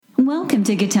Welcome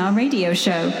to Guitar Radio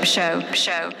Show.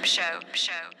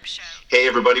 Hey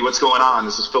everybody, what's going on?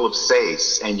 This is Philip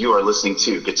Sayce, and you are listening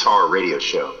to Guitar Radio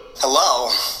Show. Hello,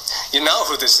 you know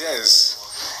who this is.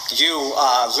 You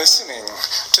are listening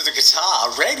to the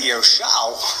Guitar Radio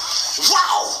Show.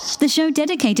 Wow! The show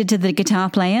dedicated to the guitar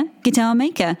player, guitar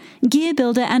maker, gear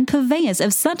builder, and purveyors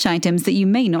of such items that you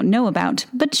may not know about,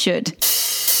 but should.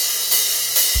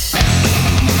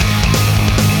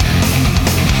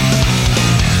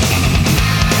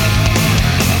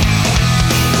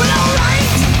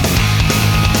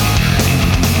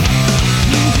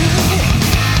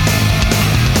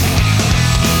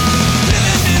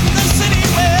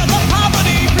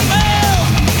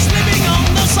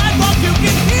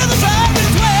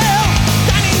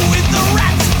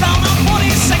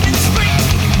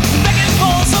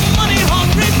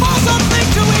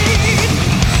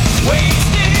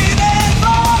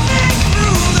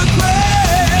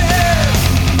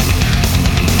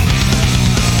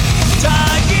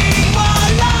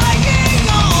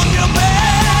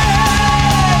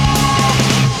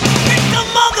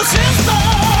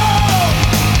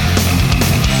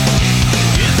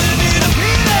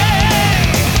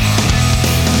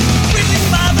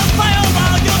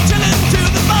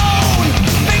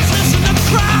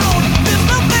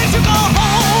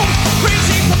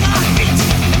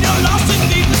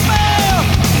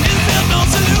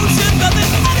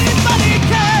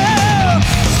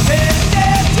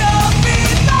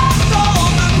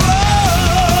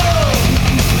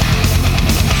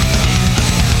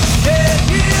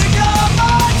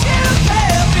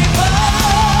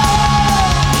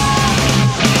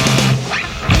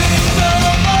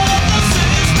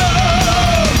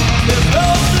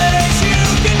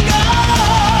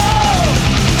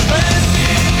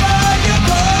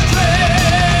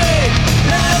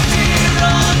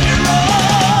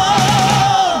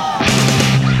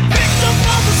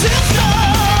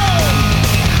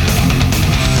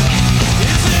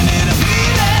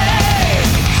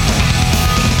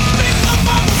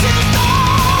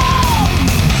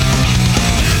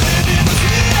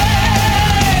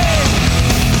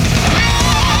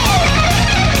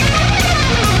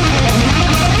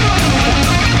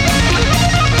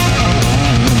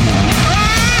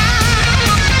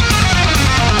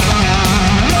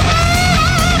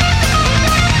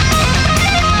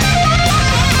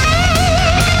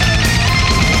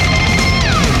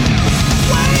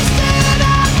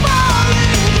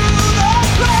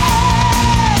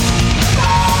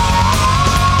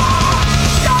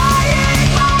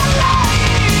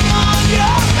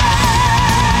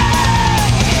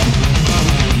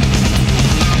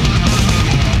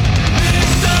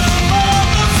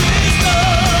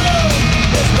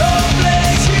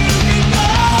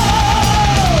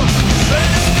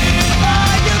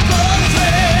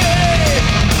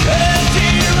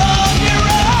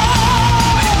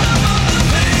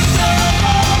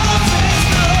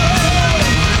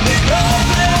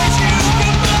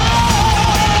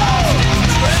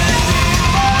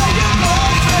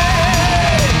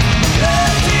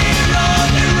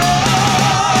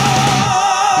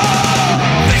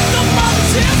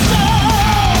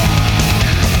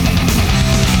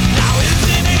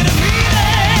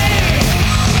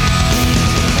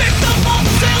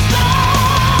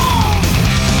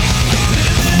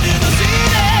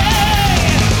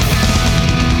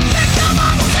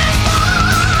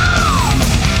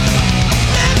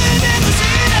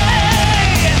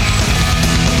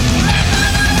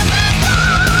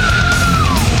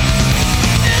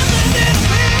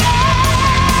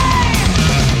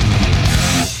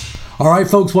 All right,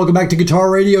 folks, welcome back to Guitar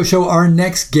Radio Show. Our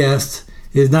next guest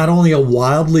is not only a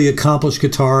wildly accomplished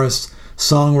guitarist,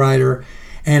 songwriter,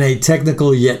 and a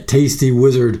technical yet tasty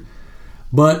wizard,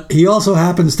 but he also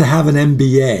happens to have an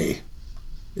MBA,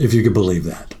 if you could believe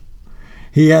that.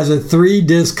 He has a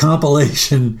 3-disc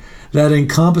compilation that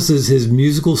encompasses his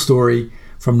musical story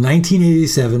from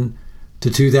 1987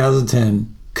 to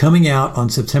 2010, coming out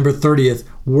on September 30th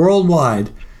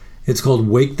worldwide. It's called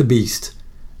Wake the Beast,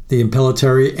 the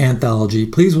Impellitteri Anthology.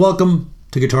 Please welcome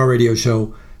to Guitar Radio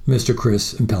Show, Mr.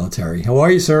 Chris Impellitteri. How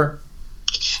are you, sir?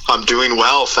 I'm doing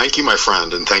well. Thank you, my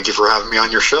friend, and thank you for having me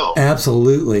on your show.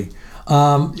 Absolutely.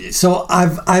 So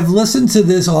I've listened to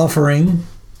this offering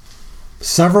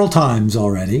several times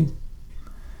already.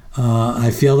 I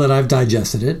feel that I've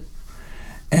digested it.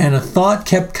 And a thought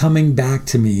kept coming back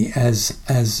to me as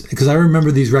because I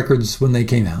remember these records when they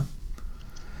came out.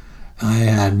 I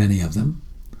had many of them.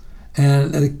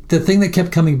 And the thing that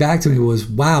kept coming back to me was,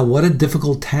 wow, what a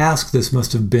difficult task this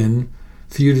must have been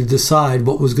for you to decide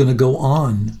what was going to go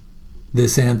on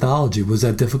this anthology. Was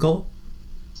that difficult?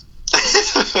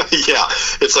 Yeah,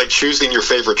 it's like choosing your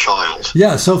favorite child.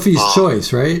 Yeah, Sophie's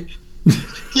Choice, right?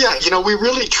 Yeah, we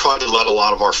really try to let a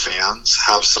lot of our fans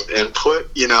have some input.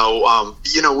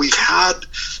 We've had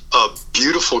a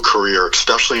beautiful career,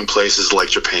 especially in places like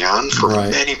Japan, for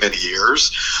many, many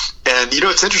years. And,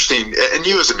 it's interesting, and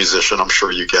you as a musician, I'm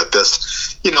sure you get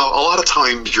this, a lot of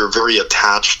times you're very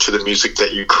attached to the music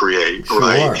that you create,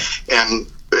 right? And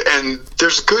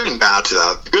there's good and bad to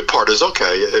that. The good part is,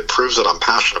 okay, it proves that I'm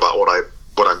passionate about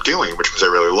what I'm doing, which means I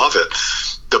really love it.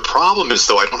 The problem is,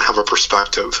 though, I don't have a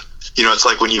perspective. It's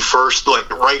like when you first, like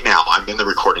right now, I'm in the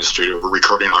recording studio, we're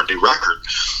recording our new record.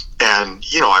 And,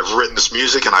 I've written this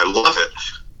music and I love it.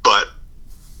 But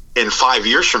in 5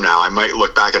 years from now, I might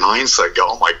look back in hindsight and go,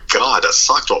 oh my God, that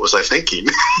sucked. What was I thinking?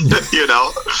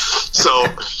 So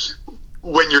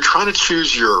when you're trying to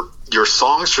choose your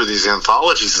songs for these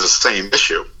anthologies, it's the same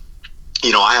issue.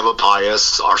 I have a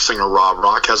bias. Our singer Rob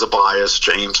Rock has a bias.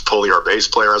 James Pulley, our bass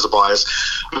player, has a bias.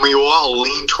 We all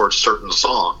lean towards certain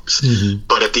songs. Mm-hmm.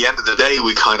 But at the end of the day,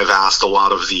 we kind of asked a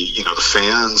lot of the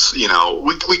fans.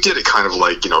 We did it kind of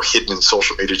like hidden in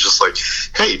social media, just like,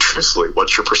 hey, truthfully,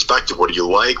 what's your perspective? What do you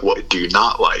like? What do you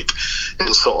not like?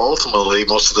 And so ultimately,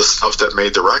 most of the stuff that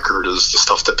made the record is the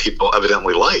stuff that people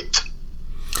evidently liked.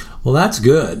 Well, that's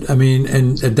good.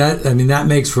 That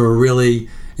makes for a really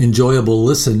enjoyable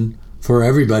listen for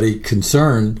everybody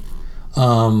concerned.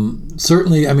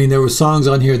 Certainly, there were songs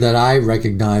on here that I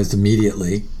recognized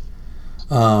immediately.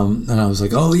 And I was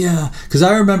like, oh yeah. Because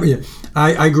I remember,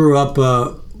 I grew up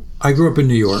in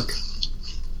New York.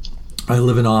 I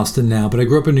live in Austin now, but I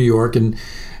grew up in New York, and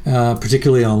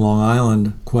particularly on Long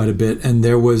Island quite a bit. And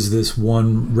there was this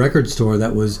one record store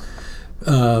that was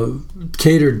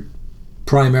catered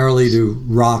primarily to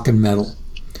rock and metal.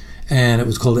 And it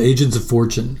was called Agents of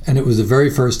Fortune. And it was the very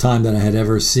first time that I had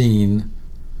ever seen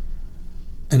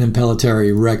an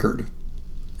Impellitteri record.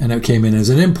 And it came in as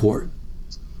an import.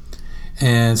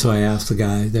 And so I asked the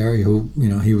guy there, who,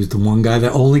 he was the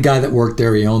only guy that worked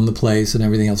there. He owned the place and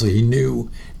everything else. So he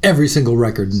knew every single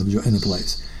record in the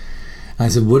place. And I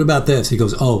said, what about this? He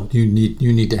goes, oh, you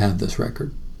need to have this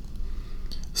record.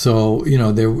 So,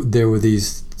 there were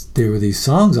these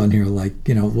songs on here like,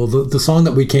 the song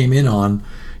that we came in on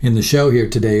in the show here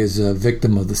today is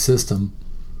Victim of the System.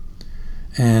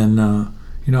 And,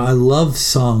 I love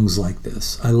songs like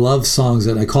this. I love songs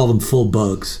that I call them full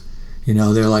bugs.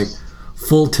 They're like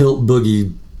full tilt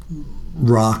boogie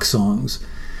rock songs.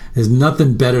 There's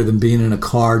nothing better than being in a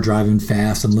car driving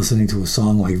fast and listening to a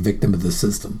song like Victim of the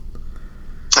System.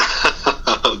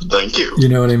 Thank you. You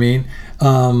know what I mean?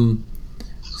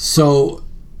 So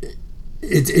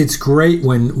it's great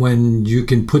when you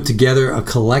can put together a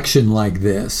collection like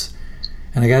this.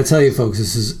 And I got to tell you, folks,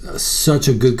 this is such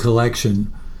a good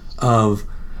collection of,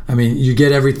 you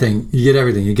get everything.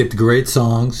 You get the great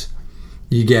songs,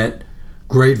 you get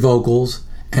great vocals,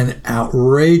 and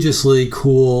outrageously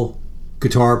cool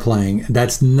guitar playing.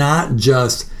 That's not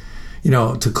just,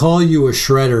 to call you a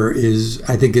shredder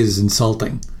I think is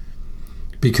insulting,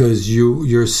 because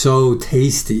you're so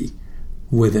tasty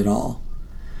with it all.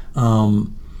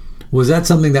 Was that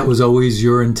something that was always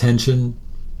your intention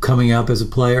coming up as a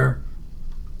player?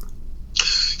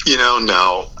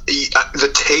 No.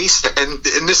 The taste, and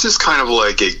this is kind of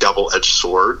like a double-edged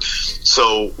sword.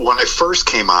 So when I first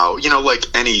came out, like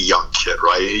any young kid,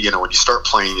 right? When you start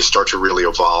playing, you start to really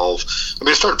evolve.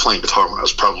 I started playing guitar when I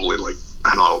was probably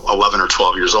 11 or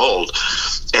 12 years old.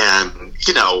 And,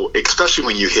 especially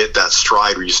when you hit that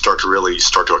stride where you start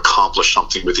to accomplish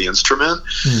something with the instrument,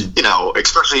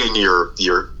 especially in your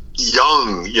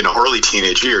young, early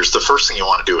teenage years, the first thing you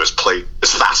want to do is play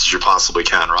as fast as you possibly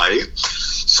can, right?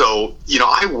 So,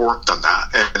 I worked on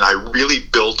that, and I really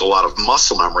built a lot of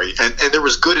muscle memory, and there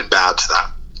was good and bad to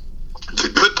that. The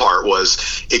good part was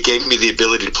it gave me the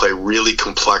ability to play really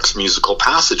complex musical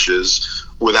passages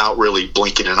without really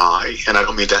blinking an eye. And I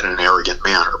don't mean that in an arrogant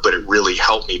manner, but it really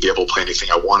helped me be able to play anything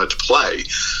I wanted to play.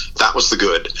 That was the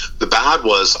good. The bad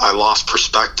was I lost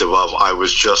perspective of I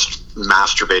was just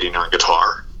masturbating on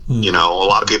guitar. A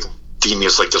lot of people deem me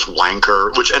as like this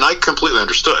wanker, and I completely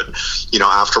understood,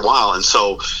 after a while. And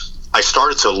so I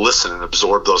started to listen and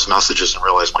absorb those messages and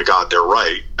realize, my God, they're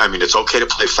right. It's okay to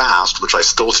play fast, which I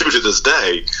still do to this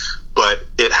day, but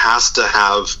it has to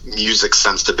have music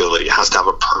sensibility. It has to have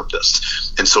a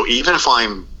purpose. And so even if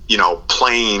I'm,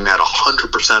 playing at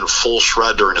 100% full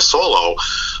shred during a solo,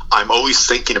 I'm always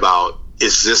thinking about,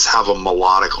 does this have a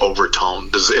melodic overtone?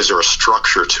 Is there a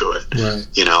structure to it? Right.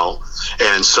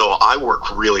 And so I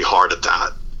work really hard at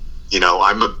that.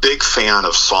 I'm a big fan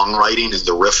of songwriting and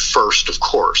the riff first, of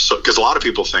course. So, because a lot of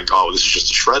people think, oh, this is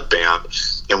just a shred band.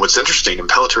 And what's interesting,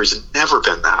 Impellitori's never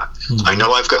been that. Mm-hmm. I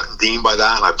know I've gotten deemed by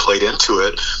that and I played into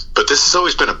it, but this has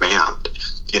always been a band.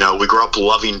 We grew up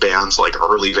loving bands like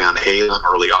early Van Halen,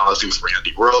 early Ozzy with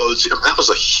Randy Rhoads. That was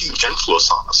a huge influence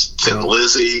on us. Thin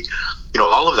Lizzy,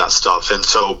 all of that stuff. And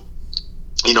so,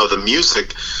 the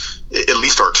music, at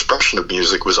least our expression of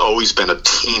music, was always been a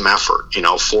team effort.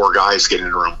 4 guys getting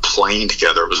in a room playing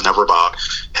together. It was never about,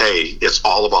 hey, it's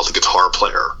all about the guitar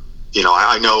player.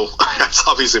 I know that's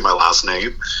obviously my last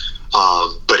name,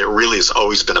 but it really has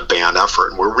always been a band effort.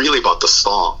 And we're really about the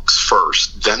songs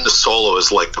first. Then the solo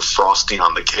is like the frosting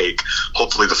on the cake.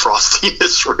 Hopefully the frosting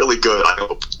is really good, I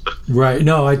hope. Right.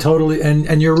 No, I totally,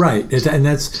 and you're right. And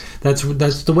that's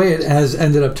the way it has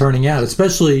ended up turning out,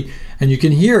 especially, and you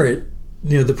can hear it,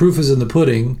 the proof is in the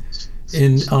pudding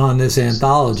on this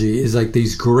anthology, is like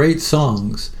these great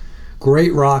songs,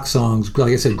 great rock songs,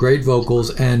 like I said, great vocals,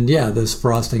 and this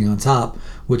frosting on top,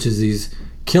 which is these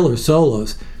killer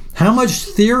solos. How much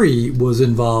theory was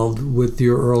involved with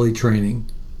your early training?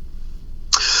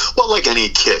 Well, like any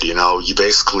kid, you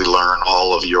basically learn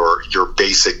all of your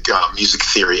basic music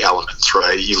theory elements,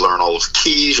 right? You learn all of the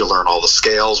keys, you learn all the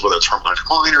scales, whether it's harmonic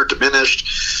minor,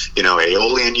 diminished,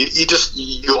 Aeolian.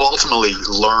 You ultimately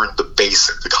learn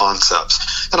the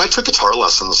concepts. And I took guitar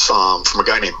lessons from a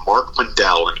guy named Mark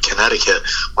Mundell in Connecticut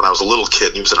when I was a little kid.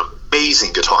 And he was an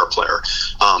amazing guitar player,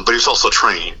 but he was also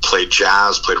trained, played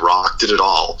jazz, played rock, did it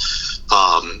all.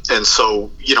 And so,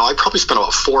 I probably spent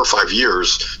about 4 or 5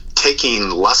 years taking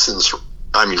lessons,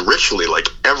 ritually, like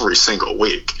every single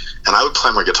week. And I would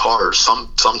play my guitar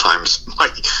sometimes.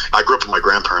 I grew up with my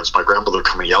grandparents. My grandmother would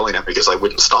come and yelling at me because I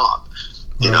wouldn't stop,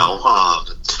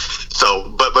 So,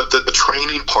 but the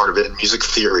training part of it in music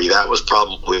theory, that was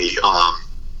probably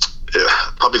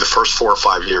the first 4 or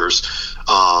 5 years.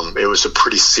 It was a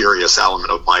pretty serious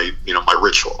element of my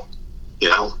ritual,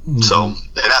 Mm-hmm. So, and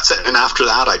that's it. And after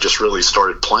that, I just really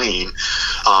started playing,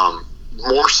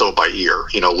 more so by ear,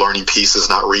 learning pieces,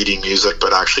 not reading music,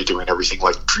 but actually doing everything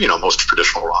like, most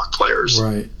traditional rock players.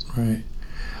 Right.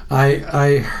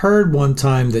 I heard one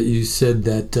time that you said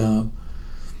that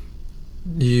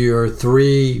your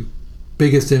 3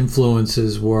 biggest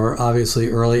influences were obviously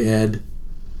early Ed,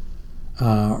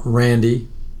 Randy.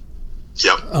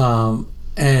 Yep.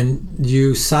 And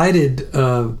you cited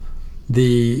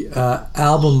the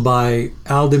album by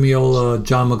Al Di Meola,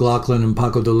 John McLaughlin, and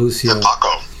Paco de Lucia. And Paco.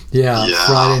 Yeah,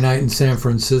 Friday Night in San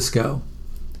Francisco,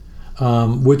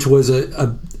 which was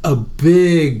a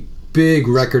big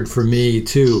record for me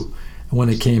too when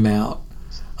it came out.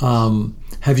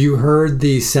 Have you heard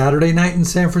the Saturday Night in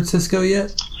San Francisco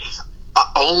yet?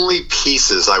 Only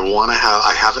pieces. I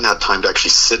haven't had time to actually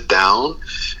sit down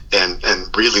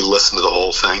and really listen to the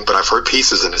whole thing, but I've heard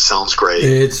pieces and it sounds great.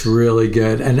 It's really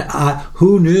good. And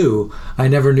who knew? I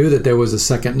never knew that there was a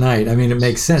second night. It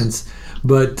makes sense,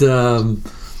 but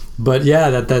yeah,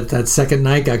 that second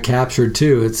night got captured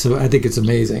too. I think it's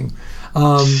amazing.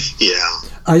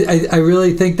 I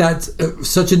really think that's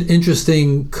such an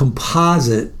interesting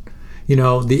composite.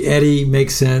 The Eddie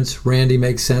makes sense, Randy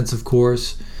makes sense, of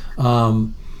course,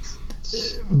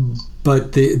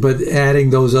 but adding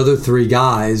those other 3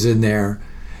 guys in there,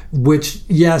 which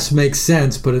makes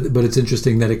sense, but it's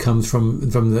interesting that it comes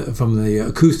from the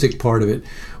acoustic part of it,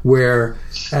 where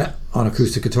on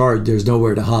acoustic guitar there's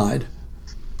nowhere to hide.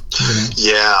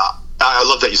 Yeah, I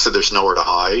love that you said there's nowhere to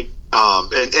hide. And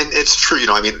it's true,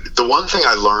 the one thing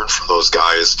I learned from those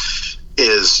guys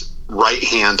is right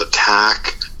hand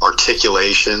attack,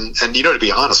 articulation, and to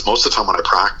be honest, most of the time when I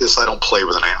practice, I don't play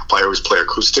with an amp. I always play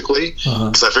acoustically,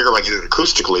 because I figure if I can do it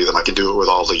acoustically, then I can do it with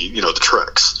all the the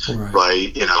tricks,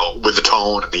 right? With the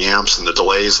tone and the amps and the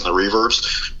delays and the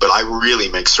reverbs. But I really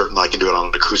make certain I can do it on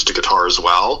an acoustic guitar as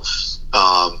well.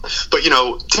 But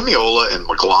Di Meola and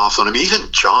McLaughlin,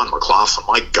 even John McLaughlin,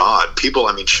 my God, people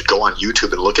should go on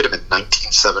YouTube and look at him in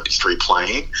 1973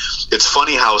 playing. It's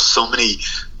funny how so many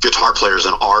guitar players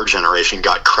in our generation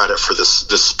got credit for this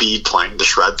speed playing, the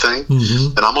shred thing.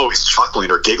 Mm-hmm. And I'm always chuckling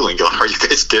or giggling, going, are you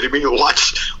guys kidding me?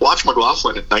 Watch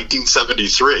McLaughlin in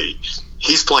 1973.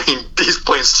 He's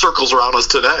playing circles around us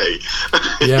today.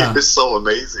 Yeah. He was so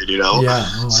amazing,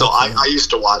 Yeah. So I used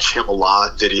to watch him a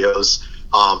lot, videos.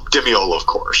 Di Meola, of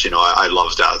course, I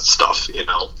love that stuff,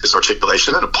 his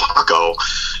articulation. And Paco,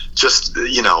 just,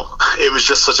 it was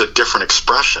just such a different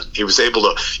expression. He was able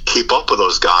to keep up with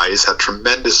those guys, had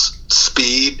tremendous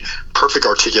speed, perfect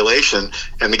articulation,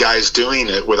 and the guy's doing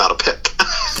it without a pick.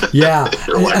 Yeah,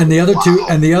 and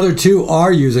the other two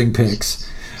are using picks,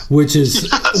 which is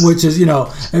Yes. which is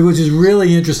which is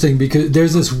really interesting because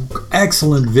there's this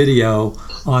excellent video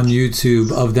on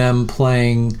YouTube of them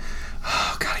playing.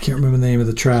 Oh God, I can't remember the name of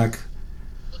the track.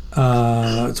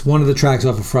 It's one of the tracks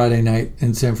off of Friday Night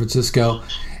in San Francisco,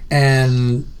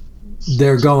 and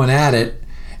they're going at it,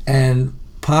 and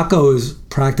Paco is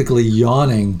practically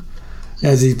yawning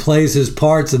as he plays his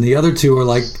parts, and the other two are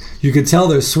like, you could tell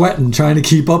they're sweating trying to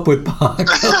keep up with Paco.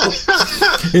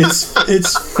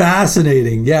 It's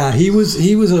fascinating. Yeah, he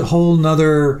was a whole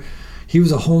nother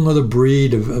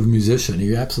breed of musician.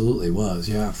 He absolutely was.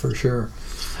 Yeah, for sure.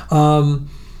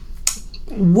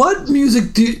 What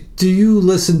music do you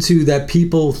listen to that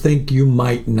people think you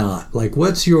might not? Like,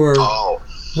 what's your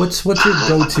what's your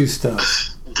go-to stuff?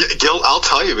 Gil, I'll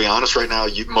tell you, to be honest, right now,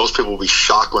 most people will be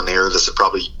shocked when they hear this and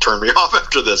probably turn me off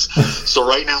after this. So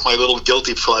right now, my little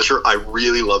guilty pleasure, I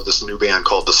really love this new band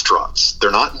called The Struts. They're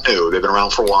not new. They've been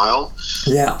around for a while.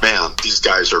 Yeah. Man, these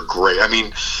guys are great. I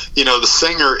mean, the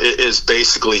singer is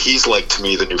basically, he's like, to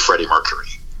me, the new Freddie Mercury.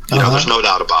 There's no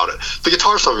doubt about it. The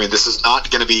guitar stuff, I mean, this is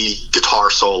not going to be guitar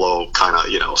solo kind of,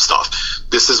 stuff.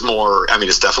 This is more, I mean,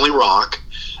 it's definitely rock.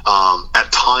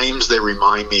 At times, they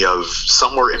remind me of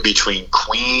somewhere in between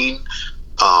Queen,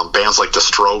 bands like The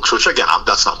Strokes, which, again,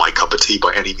 that's not my cup of tea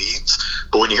by any means.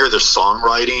 But when you hear their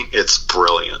songwriting, it's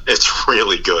brilliant. It's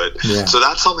really good. Yeah. So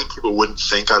that's something people wouldn't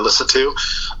think I listen to.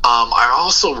 I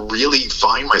also really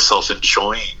find myself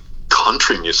enjoying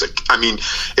country music. I mean,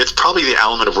 it's probably the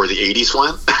element of where the 80s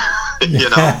went,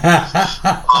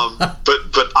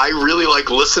 but I really like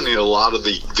listening to a lot of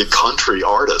the country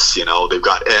artists. They've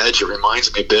got edge. It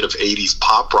reminds me a bit of 80s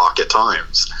pop rock at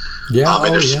times. Yeah,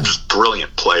 and there's just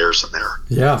brilliant players in there.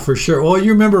 Yeah, for sure. Well,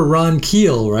 you remember Ron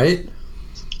Keel, right?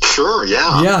 Sure,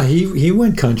 yeah. Yeah, he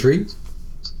went country.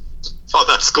 Oh,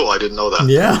 that's cool. I didn't know that.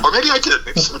 Yeah. Or maybe I did.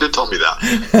 Maybe someone did tell me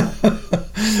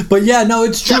that. But yeah, no,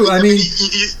 it's true. Yeah, I mean,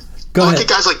 go ahead. Look at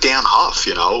guys like Dan Huff,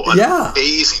 an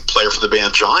amazing player for the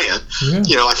band Giant.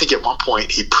 Yeah. I think at one point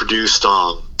he produced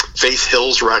Faith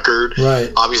Hill's record.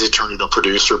 Right. Obviously turned into a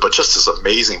producer, but just this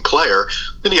amazing player.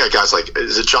 Then you got guys like,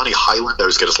 is it Johnny Highland? I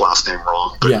always get his last name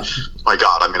wrong. But my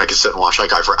God, I mean, I could sit and watch that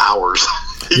guy for hours.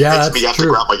 He makes me have to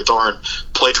grab my guitar and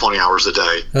play 20 hours a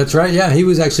day. That's right. Yeah, he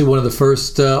was actually one of the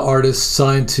first artists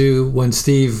signed to when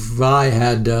Steve Vai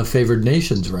had Favored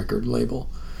Nations record label.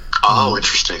 Oh,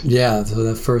 interesting. Yeah, so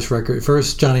that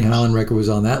first Johnny Highland record was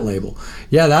on that label.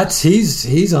 Yeah,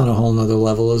 he's on a whole nother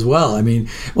level as well. I mean,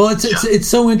 well, it's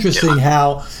so interesting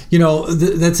how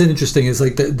that's interesting. It's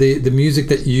like the music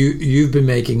that you've been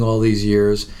making all these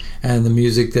years, and the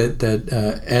music that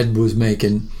Ed was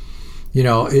making.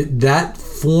 That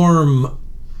form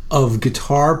of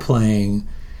guitar playing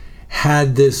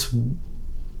had this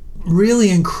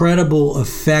really incredible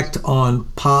effect on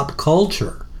pop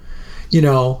culture.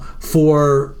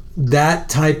 For that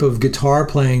type of guitar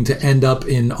playing to end up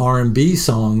in R&B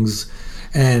songs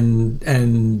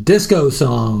and disco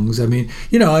songs. I mean,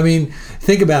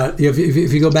 think about if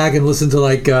you go back and listen to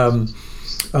like the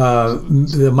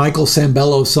Michael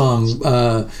Sambello song,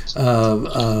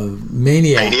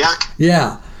 Maniac.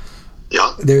 Yeah.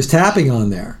 There's tapping on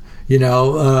there.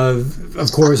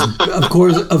 Of course,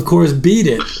 Beat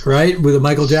It, right? With a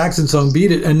Michael Jackson song,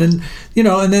 Beat It, and then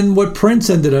what Prince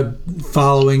ended up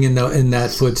following in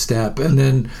that footstep, so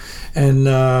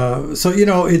you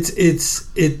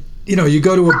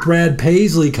go to a Brad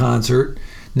Paisley concert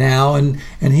now, and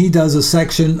he does a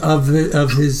section of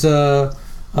his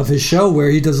show where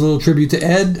he does a little tribute to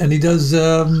Ed, and he does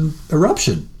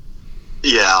Eruption.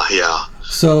 Yeah.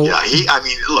 So he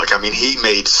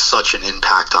made such an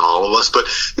impact on all of us. But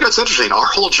it's interesting. Our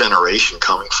whole generation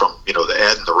coming from the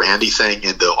Ed and the Randy thing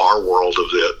into our world of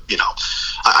the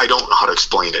I don't know how to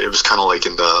explain it. It was kind of like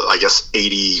in the, I guess,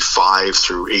 85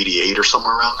 through 88 or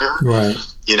somewhere around there. Right.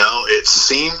 It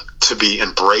seemed to be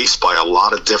embraced by a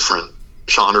lot of different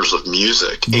genres of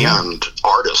music and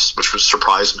artists, which would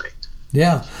surprise me.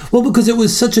 Yeah. Well, because it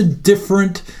was such a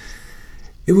different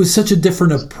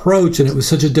approach, and it was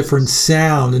such a different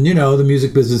sound, and the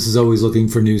music business is always looking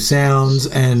for new sounds,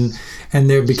 and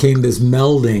there became this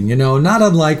melding, not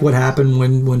unlike what happened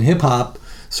when hip hop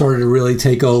started to really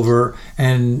take over,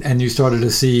 and you started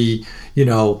to see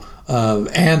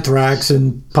Anthrax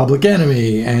and Public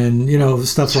Enemy and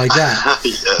stuff like that.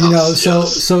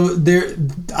 So there,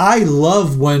 I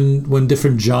love when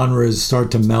different genres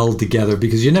start to meld together,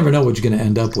 because you never know what you're going to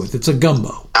end up with. It's a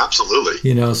gumbo. Absolutely.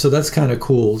 So that's kind of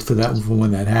cool for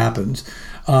when that happens.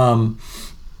 But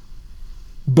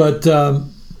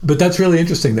that's really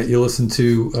interesting that you listen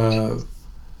to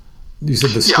You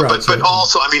said the Yeah, Struts. but right?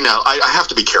 also, I mean, now I have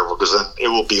to be careful because then it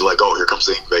will be like, oh, here comes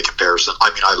the Yngwie comparison. I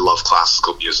mean, I love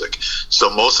classical music. So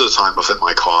most of the time within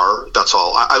my car, that's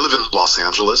all. I live in Los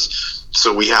Angeles.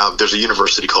 So there's a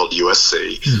university called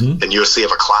USC, and USC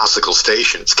have a classical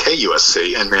station. It's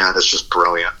KUSC, and man, it's just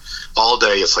brilliant. All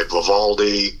day, it's like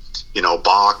Vivaldi,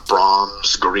 Bach,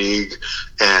 Brahms, Grieg,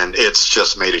 and it's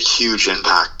just made a huge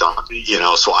impact on me,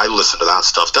 so I listen to that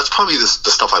stuff. That's probably the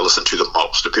stuff I listen to the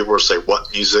most. If people were to say, what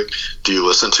music do you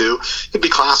listen to? It'd be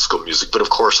classical music, but of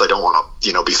course I don't want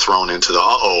to, be thrown into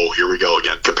the, here we go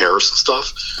again, comparison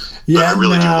stuff. Yeah, I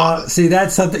really do love it. See,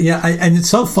 that's something, and it's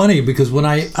so funny because when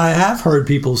I have heard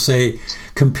people say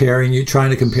trying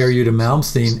to compare you to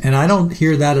Malmsteen, and I don't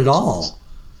hear that at all.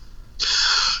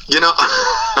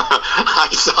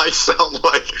 I sound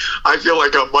like, I feel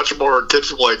like I'm much more kid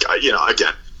from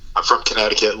again, I'm from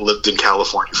Connecticut, lived in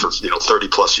California for, 30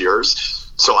 plus years.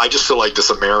 So I just feel like this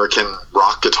American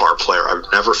rock guitar player. I've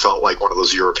never felt like one of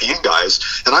those European guys.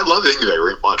 And I love Yngwie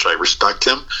very much. I respect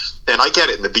him. And I get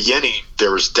it. In the beginning,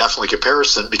 there was definitely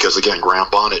comparison because, again, Graham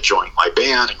Bonnet joined my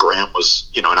band, and Graham was,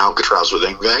 in Alcatraz with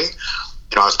Yngwie.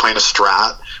 I was playing a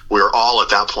Strat. We were all at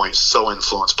that point so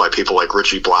influenced by people like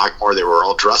Ritchie Blackmore. They were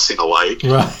all dressing alike.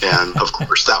 Right. And, of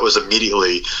course, that was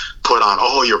immediately put on,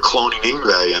 oh, you're cloning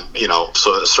Yngwie. And,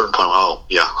 so at a certain point, oh,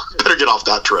 yeah, better get off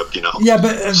that trip, Yeah,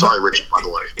 but... Sorry, Ritchie, by the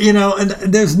way. And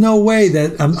there's no way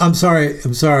that... I'm sorry.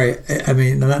 I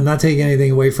mean, I'm not taking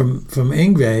anything away from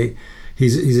Yngwie.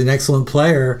 He's an excellent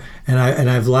player, and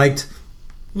I've liked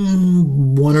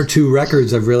one or two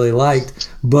records I've really liked,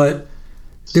 but...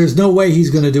 There's no way he's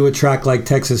going to do a track like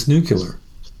Texas Nuclear.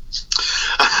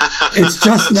 It's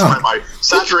just not.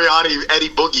 Satriani, Eddie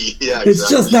Boogie. Yeah, it's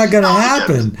just not going to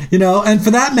happen. And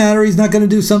for that matter, he's not going to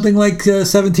do something like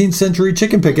 17th Century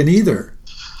Chicken Pickin' either.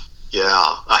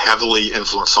 Yeah, a heavily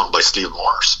influenced song by Steve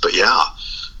Morse. But yeah,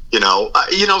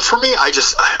 for me, I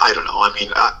don't know. I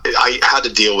mean, I had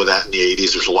to deal with that in the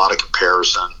 80s. There's a lot of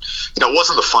comparison. It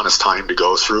wasn't the funnest time to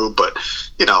go through, but,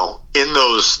 in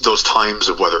those times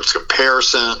of whether it's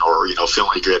comparison or,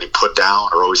 feeling like you're getting put down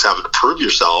or always having to prove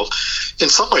yourself, in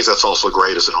some ways that's also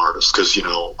great as an artist because,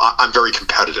 I'm very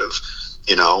competitive.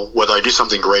 Whether I do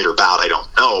something great or bad, I don't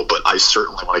know, but I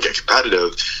certainly, when I get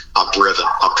competitive, I'm driven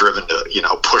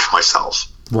to, push myself.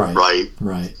 Right.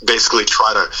 Basically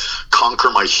try to conquer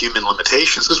my human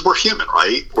limitations because we're human,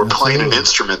 right? We're playing an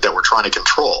instrument that we're trying to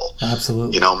control.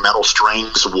 Absolutely. Metal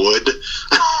strings, wood.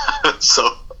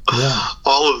 So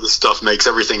all of this stuff makes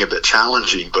everything a bit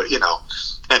challenging, but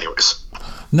anyways.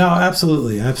 No,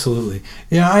 absolutely.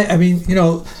 Yeah, I mean,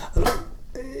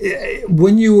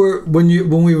 when we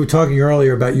were talking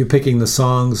earlier about you picking the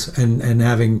songs and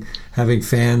having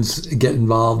fans get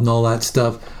involved and all that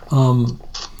stuff,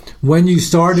 when you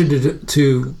started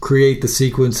to create the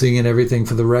sequencing and everything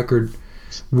for the record,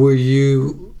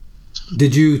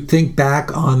 did you think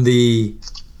back on those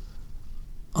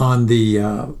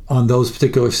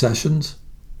particular sessions?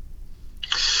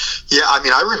 Yeah, I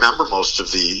mean, I remember most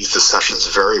of the sessions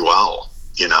very well,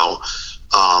 and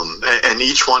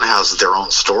each one has their own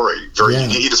story. Very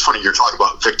unique. It's funny, you're talking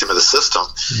about Victim of the System,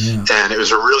 and it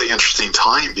was a really interesting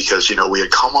time because, we had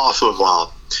come off of,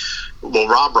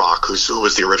 Rob Rock, who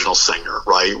was the original singer,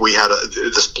 right? We had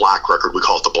this Black record, we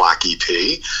call it the Black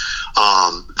EP.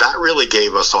 That really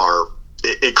gave us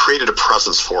it created a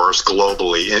presence for us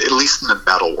globally, at least in the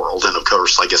metal world, and of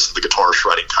course, I guess, in the guitar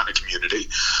shredding kind of community.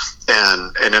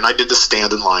 And then I did the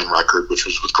Stand in Line record, which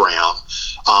was with Graham.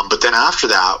 But then after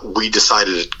that, we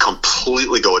decided to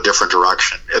completely go a different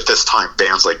direction. At this time,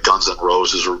 bands like Guns N'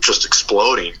 Roses were just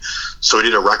exploding. So we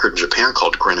did a record in Japan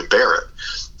called Grin and Bear It.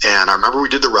 And I remember we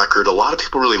did the record. A lot of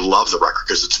people really love the record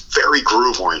because it's very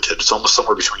groove-oriented. It's almost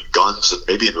somewhere between Guns and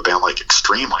maybe in a band like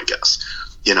Extreme, I guess.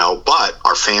 But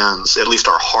our fans, at least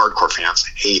our hardcore fans,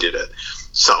 hated it.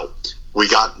 So we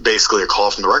got basically a call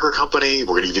from the record company.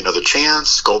 We're going to give you another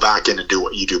chance. Go back in and do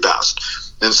what you do best.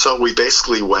 And so we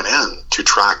basically went in to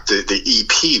track the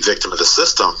EP, Victim of the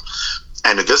System.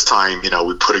 And at this time,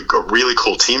 we put a really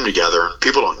cool team together. And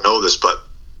people don't know this, but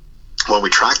when we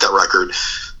tracked that record,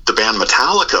 the band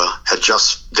Metallica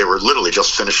they were literally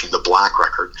just finishing the Black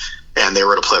record, and they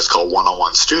were at a place called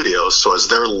 101 Studios. So as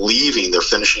they're leaving, they're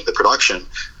finishing the production,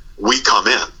 we come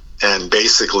in, and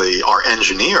basically our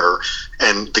engineer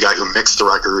and the guy who mixed the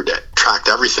record, tracked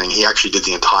everything, he actually did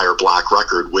the entire Black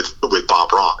record with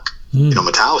Bob Rock,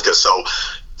 Metallica. So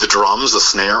the drums, the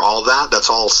snare, all that's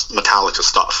all Metallica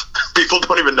stuff. People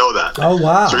don't even know that. Oh,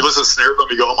 wow. So you listen to snare drum,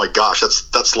 you go, oh my gosh,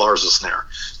 that's Lars' snare.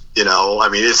 I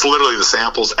mean, it's literally the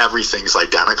samples, everything's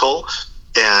identical.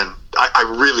 And I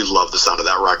really love the sound of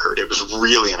that record. It was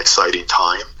really an exciting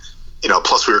time.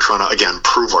 plus we were trying to, again,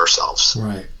 prove ourselves.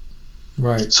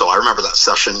 Right. So I remember that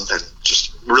session and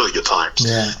just really good times.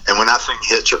 Yeah. And when that thing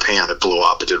hit Japan, it blew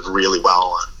up. It did really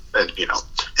well. And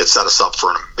it set us up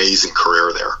for an amazing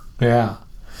career there. Yeah.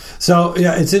 So,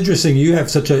 yeah, it's interesting. You have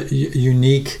such a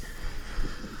unique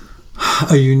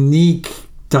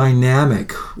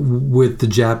dynamic with the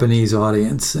Japanese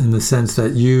audience in the sense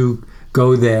that you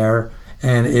go there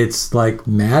and it's like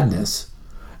madness.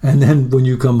 And then when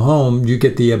you come home, you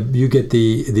get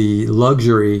the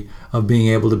luxury of being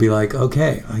able to be like,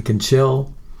 okay, I can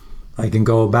chill, I can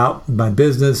go about my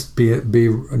business, be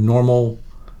a normal,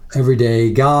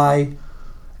 everyday guy,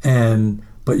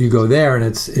 but you go there and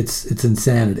it's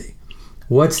insanity.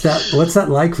 What's that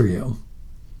like for you?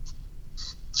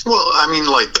 Well, I mean,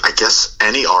 I guess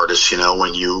any artist,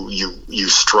 when you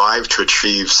strive to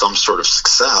achieve some sort of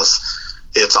success,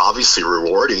 it's obviously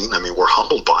rewarding. I mean, we're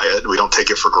humbled by it. We don't take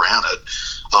it for granted.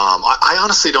 I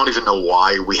honestly don't even know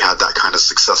why we had that kind of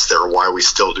success there, why we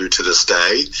still do to this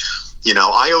day.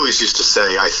 I always used to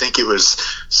say, I think it was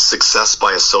success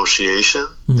by association.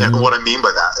 Mm-hmm. And what I mean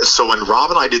by that is, so when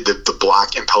Rob and I did the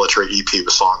Black Impellitteri EP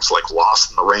with songs like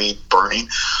Lost in the Rain, Burning,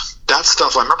 that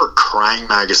stuff, I remember Kerrang!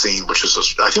 Magazine, which is,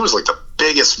 I think it was like the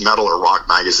biggest metal or rock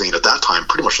magazine at that time,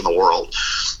 pretty much in the world.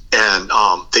 And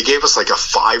they gave us like a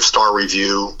 5-star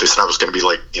review. They said I was going to be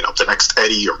like, the next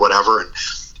Eddie or whatever.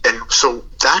 And so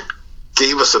that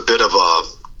gave us a bit of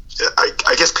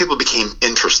I guess people became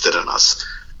interested in us,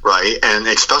 right? And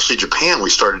especially Japan, we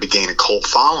started to gain a cult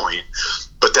following.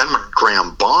 But then when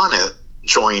Graham Bonnet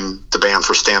joined the band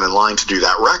for Stand in Line to do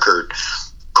that record,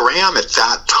 Graham at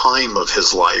that time of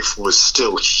his life was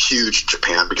still huge in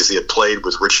Japan because he had played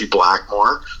with Ritchie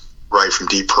Blackmore, right, from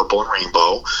Deep Purple and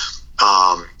Rainbow.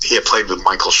 He had played with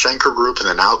Michael Schenker Group, and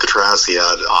then Alcatraz, he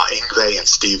had Yngwie and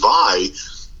Steve Vai,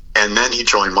 and then he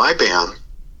joined my band.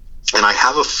 And I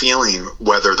have a feeling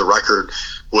whether the record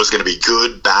was going to be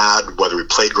good, bad, whether we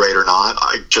played great or not,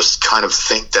 I just kind of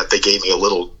think that they gave me a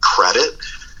little credit,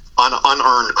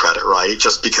 unearned credit, right,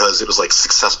 just because it was like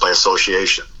success by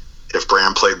association. If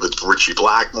Graham played with Ritchie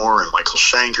Blackmore and Michael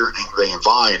Schenker and Yngwie and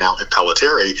Vai and now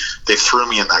Impellitteri, they threw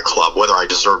me in that club, whether I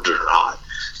deserved it or not.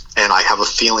 And I have a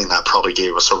feeling that probably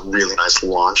gave us a really nice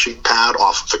launching pad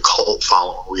off of the cult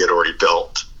following we had already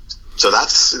built. So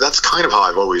that's kind of how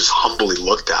I've always humbly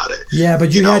looked at it. Yeah,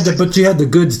 but you had the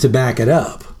goods to back it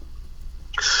up.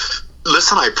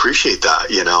 Listen, I appreciate that.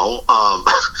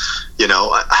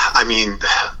 I mean,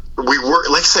 we work,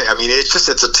 like I say, I mean,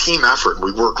 it's a team effort.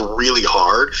 We work really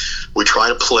hard. We try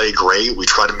to play great. We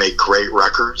try to make great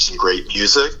records and great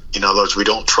music. We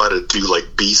don't try to do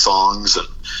like B songs and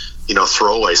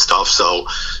throwaway stuff. So,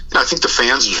 I think the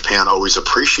fans in Japan always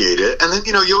appreciate it. And then,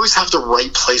 you always have the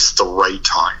right place at the right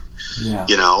time. Yeah.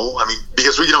 I mean,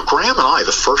 because Graham and I,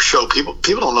 the first show, people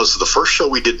don't know, so the first show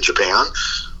we did in Japan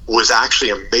was actually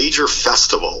a major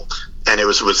festival, and it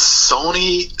was with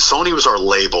Sony. Sony was our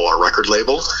label, our record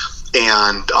label,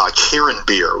 and Kirin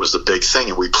Beer was the big thing,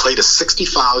 and we played a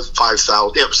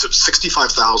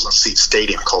 65,000 seat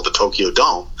stadium called the Tokyo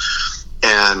Dome,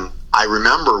 and I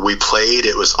remember we played,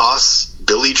 it was us,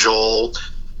 Billy Joel,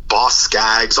 Boss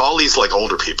Skaggs, all these like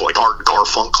older people, like Art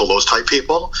Garfunkel, those type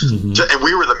people. Mm-hmm. And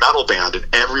we were the metal band and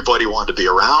everybody wanted to be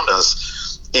around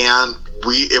us. And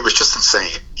it was just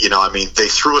insane. I mean, they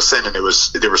threw us in and there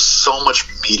was so much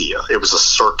media. It was a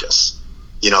circus,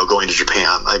 going to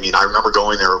Japan. I mean, I remember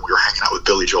going there, we were hanging out with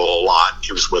Billy Joel a lot.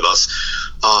 He was with us.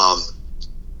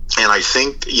 And I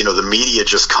think, the media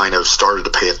just kind of started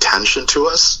to pay attention to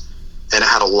us. And it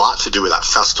had a lot to do with that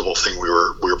festival thing we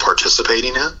were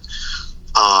participating in.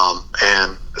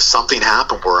 And something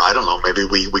happened where, I don't know, maybe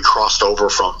we crossed over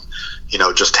from,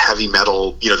 just heavy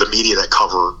metal, the media that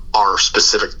cover our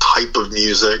specific type of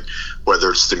music,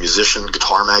 whether it's the musician,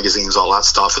 guitar magazines, all that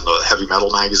stuff, and the heavy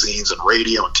metal magazines and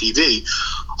radio and TV,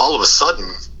 all of a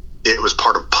sudden it was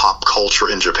part of pop culture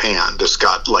in Japan. This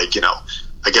got like,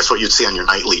 I guess what you'd see on your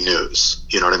nightly news,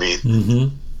 you know what I mean? Mm-hmm.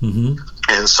 Mm-hmm.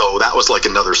 And so that was like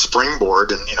another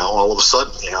springboard, and all of a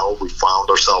sudden, we found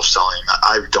ourselves selling,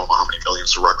 I don't know how many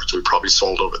millions of records we probably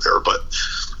sold over there, but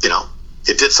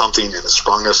it did something and it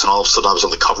sprung us, and all of a sudden I was on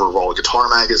the cover of all the guitar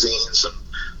magazines, and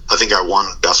I think I won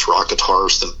Best Rock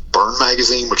Guitarist in Burn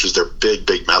magazine, which is their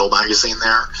big metal magazine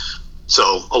there.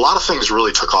 So a lot of things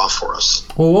really took off for us.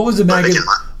 Well, what was the magazine?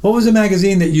 What was the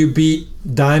magazine that you beat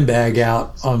Dimebag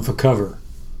out on for cover?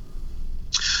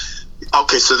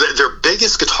 Okay, so their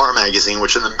biggest guitar magazine,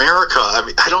 which in America, I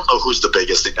mean, I don't know who's the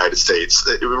biggest in the United States.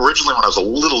 Originally, when I was a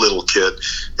little kid,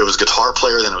 it was Guitar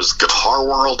Player, then it was Guitar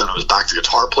World, then it was back to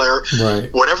Guitar Player.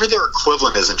 Right. Whatever their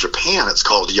equivalent is in Japan, it's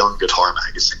called Young Guitar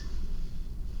Magazine.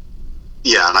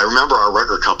 Yeah, and I remember our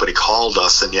record company called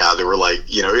us, and they were like,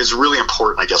 it was really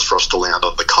important, I guess, for us to land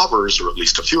on the covers, or at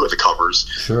least a few of the covers,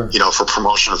 sure, for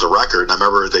promotion of the record. And I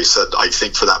remember they said, I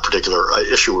think for that particular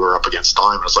issue, we were up against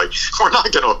Dime, and it's like, we're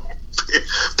not going to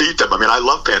beat them. I mean, I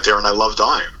love Pantera and I love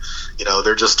Dime.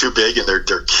 They're just too big, and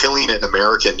they're killing it in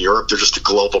America and Europe. They're just a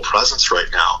global presence right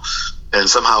now. And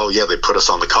somehow, they put us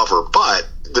on the cover, but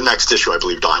the next issue, I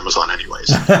believe Dime was on anyways.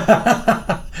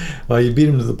 Well, you beat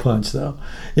him to the punch, though.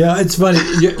 Yeah, it's funny.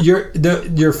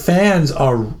 Your fans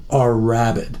are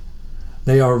rabid.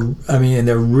 They are. I mean,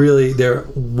 they're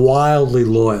wildly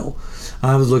loyal.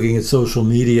 I was looking at social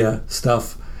media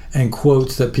stuff and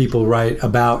quotes that people write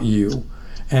about you,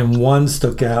 and one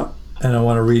stuck out, and I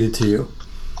want to read it to you.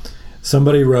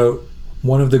 Somebody wrote,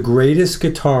 "One of the greatest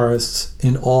guitarists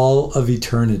in all of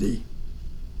eternity."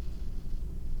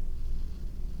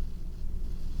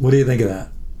 What do you think of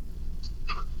that?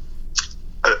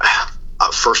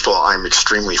 First of all, I'm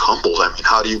extremely humbled. I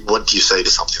mean, what do you say to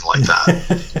something like that?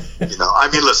 I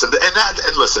mean, listen,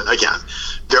 and listen again.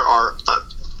 There are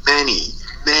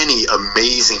many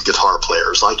amazing guitar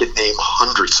players. I could name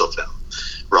hundreds of them.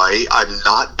 Right? I'm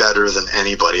not better than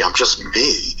anybody. I'm just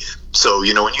me. So,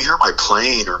 when you hear my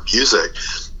playing or music,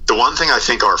 the one thing I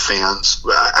think our fans,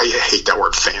 I hate that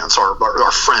word fans,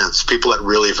 our friends, people that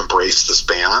really have embraced this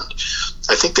band,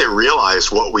 I think they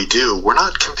realize what we do. We're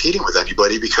not competing with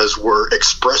anybody because we're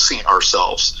expressing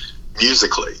ourselves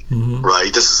musically,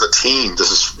 right? This is a team.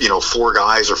 This is, 4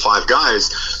 guys or 5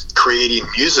 guys creating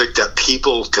music that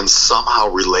people can somehow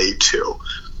relate to.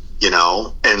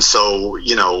 And so,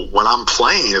 when I'm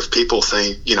playing, if people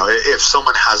think, if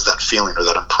someone has that feeling or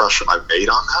that impression I've made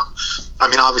on them, I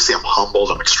mean, obviously I'm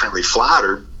humbled, I'm extremely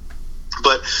flattered,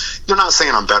 but they're not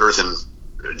saying I'm better than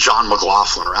John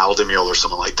McLaughlin or Al DeMille or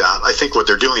someone like that. I think what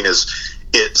they're doing is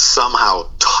it somehow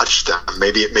touched them.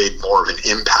 Maybe it made more of an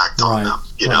impact on them,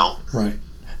 know? Right.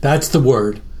 That's the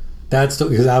word.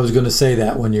 Because I was going to say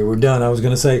that when you were done. I was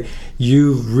going to say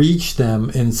you've reached them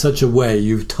in such a way,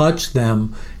 you've touched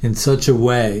them in such a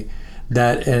way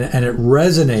that, and it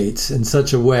resonates in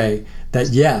such a way that,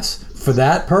 yes, for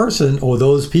that person or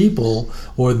those people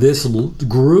or this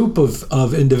group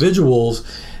of individuals,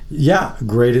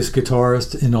 greatest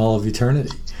guitarist in all of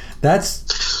eternity.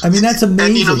 That's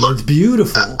amazing. And, look, it's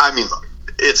beautiful. I mean,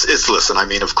 It's listen, I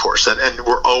mean, of course, and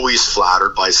we're always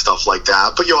flattered by stuff like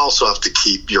that, but you also have to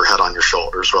keep your head on your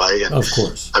shoulders, right? And of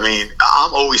course. I mean,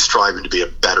 I'm always striving to be a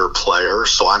better player,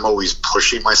 so I'm always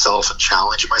pushing myself and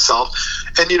challenging myself.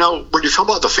 And, when you talk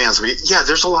about the fans, I mean,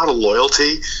 there's a lot of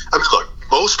loyalty. I mean, look,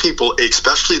 most people,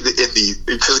 especially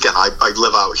because again, I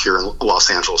live out here in Los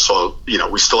Angeles, so,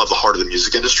 we still have the heart of the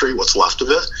music industry, what's left of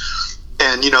it.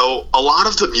 And, a lot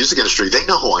of the music industry, they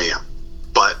know who I am,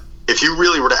 but if you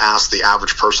really were to ask the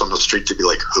average person on the street to be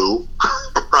like, who,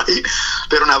 right?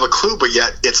 They don't have a clue, but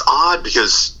yet it's odd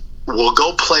because we'll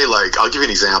go play, like, I'll give you an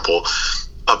example,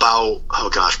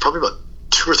 probably about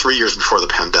 2 or 3 years before the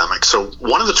pandemic. So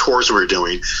one of the tours we were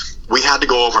doing, we had to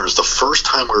go over, and it was the first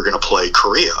time we were going to play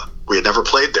Korea. We had never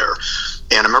played there.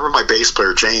 And I remember my bass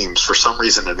player, James, for some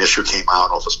reason an issue came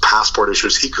out of his passport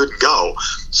issues. He couldn't go.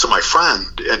 So my friend,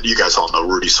 and you guys all know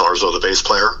Rudy Sarzo, the bass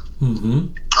player. Mm-hmm.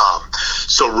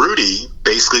 So Rudy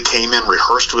basically came in,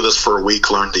 rehearsed with us for a week,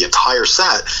 learned the entire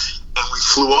set, and we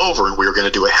flew over and we were going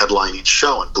to do a headlining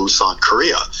show in Busan,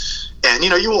 Korea. And,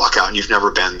 you walk out and you've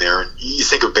never been there, and you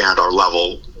think of band our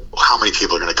level, how many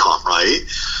people are going to come, right?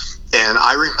 And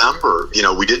I remember,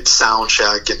 we did sound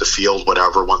check in the field,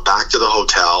 whatever, went back to the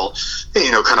hotel,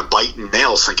 and, kind of biting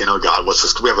nails thinking, oh God, what's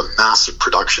this? We have a massive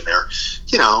production there,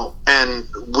 and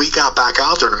we got back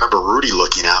out there, and I remember Rudy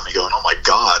looking at me going, oh my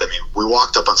God. I mean, we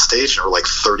walked up on stage and there were like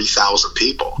 30,000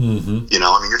 people, I mean,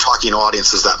 you're talking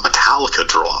audiences that Metallica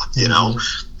draw,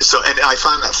 So, and I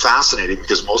find that fascinating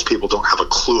because most people don't have a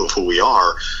clue of who we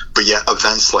are, but yet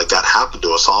events like that happen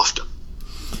to us often.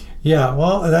 Yeah,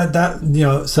 well,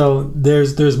 that so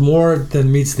there's more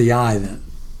than meets the eye then,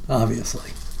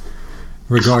 obviously.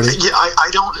 Regarding, I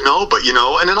don't know, but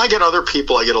and then I get other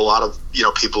people. I get a lot of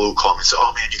people who call me and say,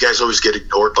 "Oh man, you guys always get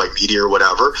ignored by media or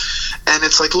whatever," and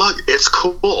it's like, look, it's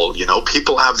cool.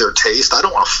 People have their taste. I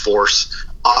don't want to force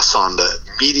us on the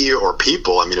media or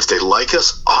people. I mean, if they like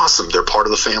us, awesome. They're part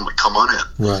of the family. Come on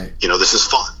in. Right. This is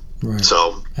fun. Right.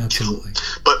 So absolutely.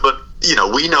 But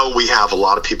we know we have a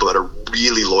lot of people that are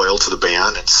really loyal to the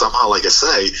band, and somehow, like I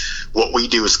say, what we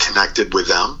do is connected with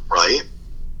them, right?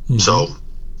 Mm-hmm. So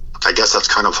I guess that's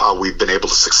kind of how we've been able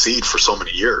to succeed for so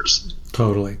many years.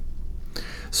 Totally.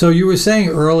 So you were saying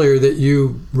earlier that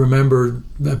you remembered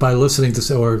by listening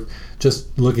to, or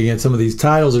just looking at some of these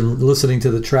titles and listening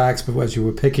to the tracks, but as you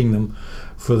were picking them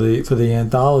for the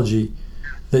anthology,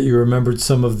 that you remembered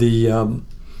some of the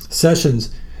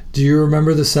sessions. Do you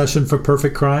remember the session for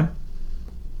Perfect Crime?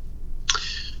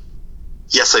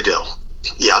 Yes, I do.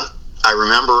 Yeah, I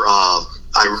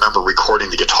remember recording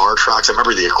the guitar tracks. I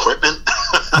remember the equipment.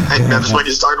 That's what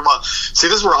you're talking about. See,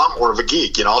 this is where I'm more of a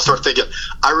geek. You know, I'll start thinking.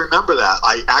 I remember that.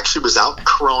 I actually was out in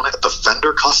Corona at the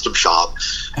Fender Custom Shop,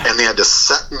 and they had this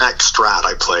set neck Strat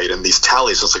I played, and these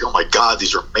tallies. I was like, oh my God,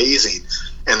 these are amazing.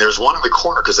 And there's one in the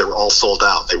corner because they were all sold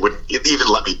out. They wouldn't even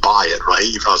let me buy it, right?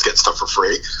 Even though I was getting stuff for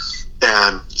free.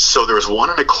 And so there was one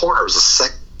in the corner. It was a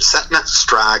set net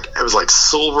Strat. It was like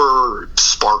silver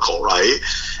sparkle, right?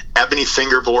 Ebony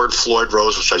fingerboard, Floyd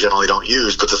Rose, which I generally don't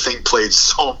use, but the thing played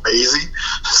so amazing.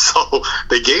 So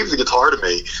they gave the guitar to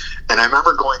me, and I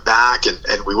remember going back and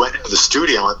we went into the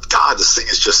studio. I went, God, this thing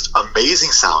is just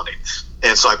amazing sounding.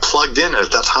 And so I plugged in, and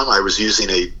at that time I was using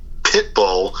a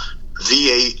Pitbull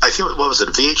V8, I think, what was it,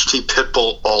 a VHT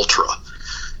Pitbull Ultra.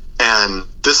 And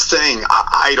this thing,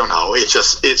 I don't know, it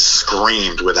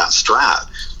screamed with that Strat.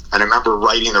 And I remember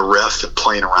writing the riff and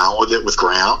playing around with it with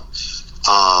Graham.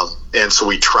 And so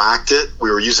we tracked it. We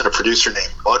were using a producer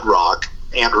named Mudrock,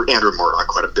 Andrew Murdoch,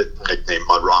 quite a bit nicknamed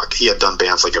Mudrock. He had done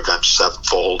bands like Avenged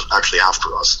Sevenfold, actually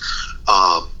after us,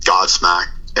 Godsmack.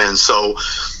 And so,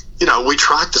 you know, we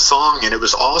tracked the song, and it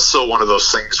was also one of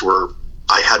those things where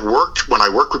when I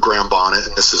worked with Graham Bonnet,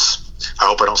 and this is, I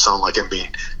hope I don't sound like I'm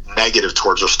being negative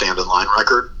towards our Stand in Line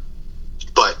record,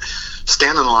 but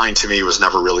Stand in Line to me was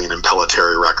never really an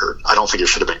Impellitteri record. I don't think it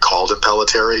should have been called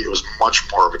Impellitteri. It was much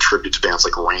more of a tribute to bands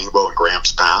like Rainbow and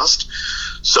Graham's Past.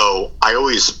 So I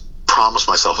always promised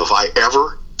myself, if I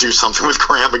ever do something with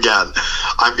Graham again,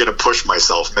 I'm going to push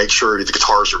myself, make sure the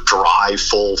guitars are dry,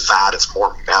 full, fat, it's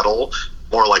more metal,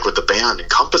 more like what the band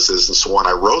encompasses. And so when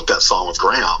I wrote that song with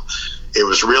Graham, it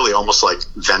was really almost like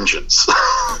vengeance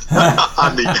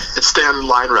on the Stand in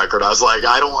Line record. I was like,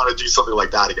 I don't want to do something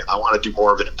like that again. I want to do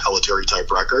more of an Impellitteri type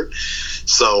record.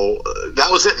 So that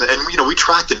was it. And, you know, we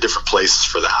tracked in different places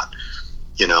for that.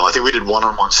 You know, I think we did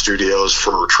one-on-one studios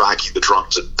for tracking the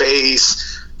drums and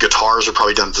bass. Guitars are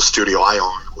probably done at the studio I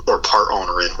own or part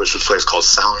owner in, which was a place called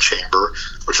Sound Chamber,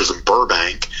 which was in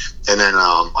Burbank. And then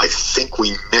I think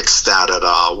we mixed that at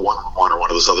one-on-one or one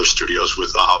of those other studios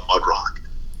with Mudrock.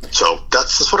 So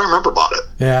that's what I remember about it.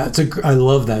 Yeah, I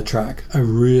love that track. I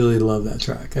really love that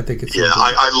track. I think it's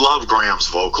I love Graham's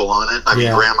vocal on it. I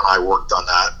mean, Graham and I worked on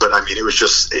that, but I mean, it was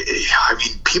just, I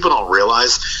mean, people don't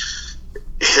realize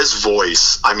his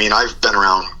voice. I mean, I've been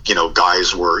around, you know,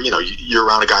 guys where, you know, you're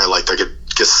around a guy like they could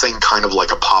sing kind of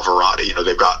like a Pavarotti. You know,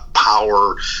 they've got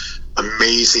power,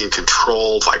 amazing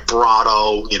control,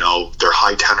 vibrato, you know, they're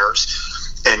high tenors.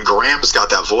 And Graham's got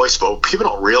that voice, but what people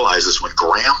don't realize is when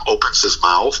Graham opens his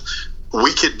mouth,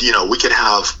 we could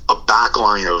have a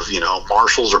backline of, you know,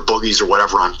 Marshalls or Boogies or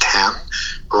whatever on 10.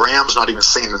 Graham's not even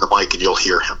singing in the mic, and you'll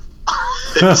hear him.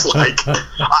 It's like,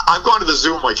 I've gone to the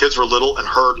zoo when my kids were little and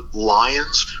heard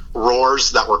lions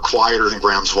roars that were quieter than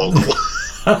Graham's vocal.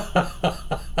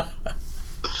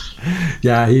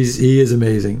 Yeah, he is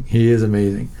amazing. He is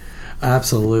amazing.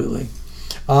 Absolutely.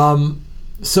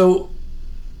 So,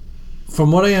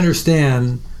 from what I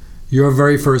understand, your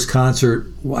very first concert,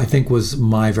 I think, was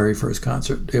my very first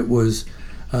concert. It was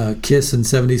Kiss in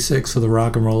 '76 for the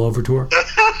Rock and Roll Over Tour. Was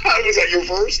that your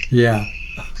first? Yeah.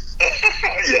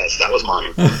 Yes, that was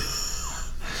mine.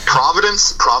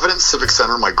 Providence Civic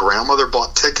Center. My grandmother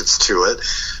bought tickets to it.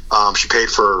 She paid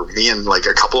for me and like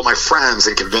a couple of my friends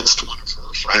and convinced one of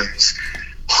her friends'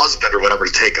 husband or whatever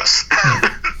to take us.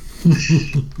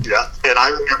 Yeah, and I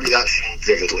remember that so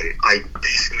vividly. I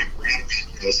basically ran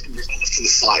almost to the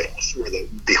side,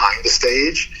 behind the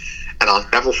stage, and I'll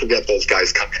never forget those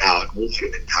guys coming out and what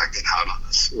an impact it had on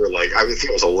us. We were like, I think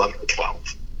it was 11 or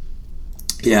 12.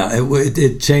 Yeah,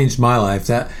 it changed my life.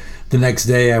 That the next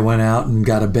day I went out and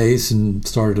got a bass and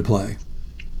started to play.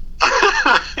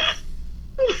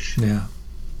 Yeah,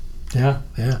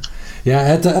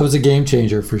 that was a game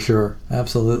changer for sure.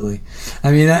 Absolutely.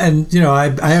 I mean, and you know, I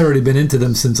had already been into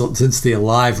them since the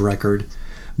Alive record,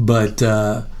 but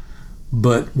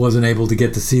wasn't able to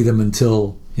get to see them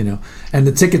until, you know, and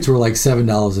the tickets were like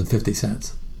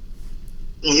 $7.50.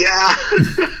 Yeah.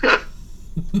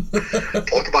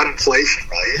 Talk about inflation,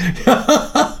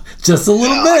 right? Just a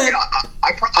little bit.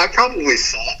 I probably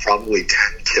saw 10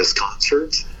 Kiss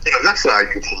concerts. You know, that's what I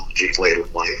knew Paul G later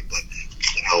in life, but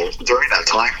you know, during that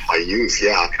time in my youth,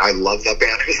 I love that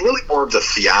band. It was really more of the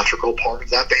theatrical part of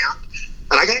that band.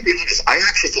 And I gotta be honest, I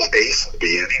actually thought Ace in the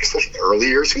beginning, especially in the early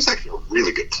years, he was actually a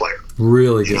really good player.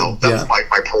 Really good. You know, that's my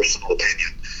personal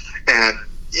opinion. And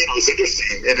it's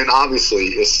interesting. And then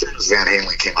obviously, as soon as Van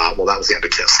Halen came out, well, that was the end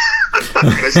of Kiss.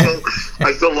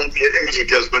 I still love the image of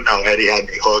Kiss, but no, Eddie had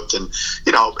me hooked. And,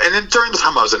 and then during the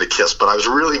time I was into Kiss, but I was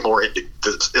really more into,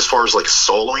 as far as like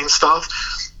soloing stuff,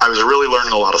 I was really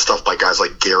learning a lot of stuff by guys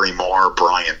like Gary Moore,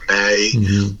 Brian May,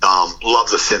 love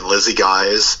the Thin Lizzy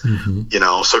guys,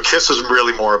 so Kiss was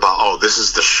really more about, this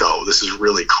is the show. This is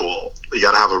really cool. You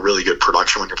got to have a really good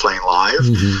production when you're playing live.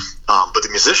 But the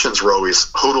musicians were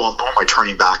always, who am I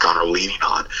turning back on or leaning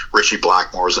on? Richie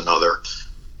Blackmore is another.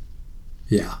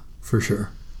 Yeah, for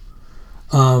sure.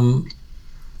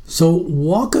 So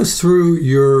walk us through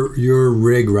your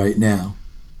rig right now.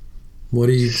 What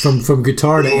do you, from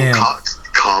guitar to amp?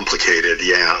 Complicated,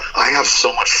 yeah. I have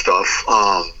so much stuff.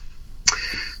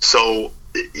 So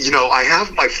I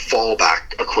have my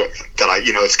fallback equipment that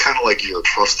it's kind of like your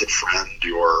trusted friend,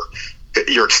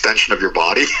 your extension of your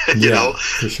body.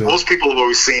 For sure. Most people have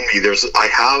always seen me.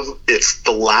 It's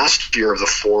the last year of the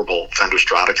 4-bolt Fender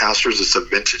Stratocasters. It's a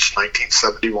vintage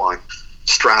 1971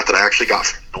 Strat that I actually got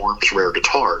from Norm's Rare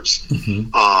Guitars.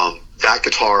 That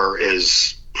guitar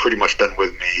has pretty much been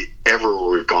with me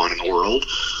everywhere we've gone in the world.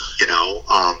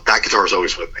 That guitar is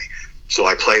always with me. So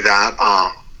I play that.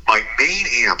 My main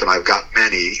amp, and I've got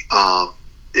many,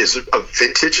 is a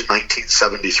vintage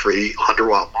 1973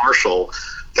 100-watt Marshall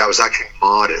that was actually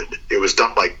modded. It was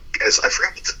done by, I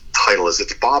forget what the title is.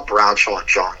 It's Bob Bradshaw and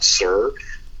John Sir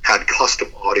had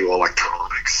custom audio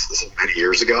electronics. This is many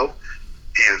years ago.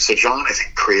 And so John, I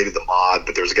think, created the mod,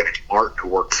 but there's a guy named Martin who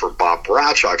worked for Bob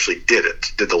Bradshaw, actually did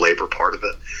the labor part of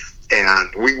it.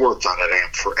 And we worked on that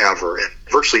amp forever. And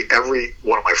virtually every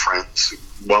one of my friends,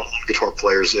 well-known guitar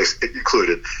players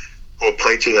included, who have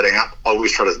played through that amp,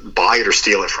 always try to buy it or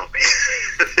steal it from me.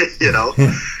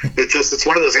 It's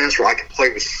one of those amps where I can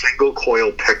play with single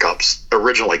coil pickups,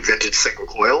 original, like vintage single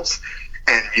coils,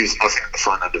 and use nothing at the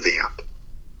front end of the amp.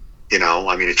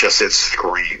 It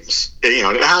screams.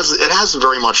 It has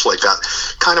very much like that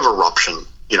kind of eruption.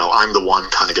 I'm the one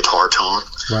kind of guitar tone.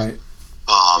 Right.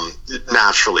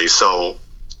 Naturally. So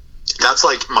that's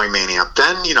like my main amp.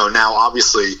 Then, now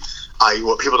obviously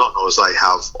what people don't know is I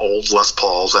have old Les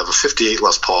Pauls. I have a 58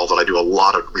 Les Paul that I do a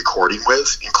lot of recording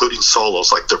with, including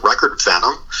solos, like the record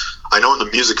Venom. I know in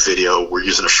the music video we're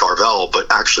using a Charvel,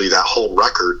 but actually that whole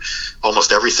record,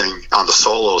 almost everything on the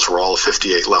solos were all a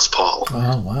 58 Les Paul.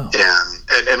 Oh, wow.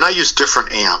 And I use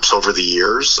different amps over the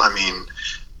years.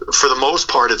 For the most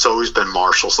part, it's always been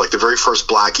Marshalls. Like the very first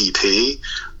Black EP,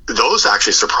 those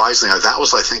actually, surprisingly, that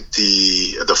was, I think,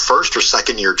 the first or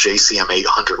second year JCM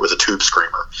 800 with a tube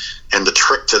screamer. And the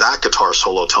trick to that guitar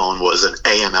solo tone was an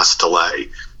AMS delay,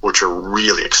 which are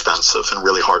really expensive and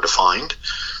really hard to find,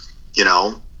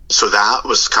 So that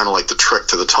was kind of like the trick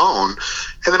to the tone.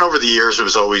 And then over the years, it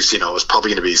was always, it was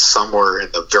probably going to be somewhere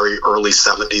in the very early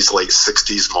 70s, late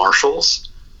 60s Marshalls.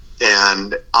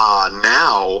 And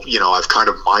now, I've kind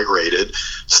of migrated,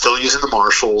 still using the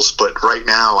Marshalls, but right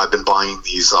now I've been buying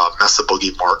these Mesa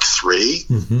Boogie Mark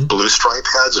III blue stripe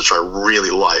heads, which I really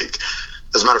like.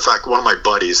 As a matter of fact, one of my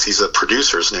buddies, he's a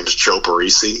producer, his name is Joe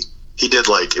Barisi. He did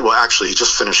he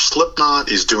just finished Slipknot.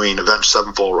 He's doing Avenged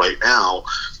Sevenfold right now.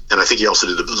 And I think he also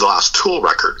did the last Tool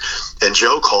record. And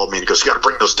Joe called me and he goes, you got to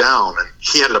bring those down. And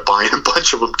he ended up buying a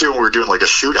bunch of them too. And we were doing like a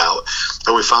shootout.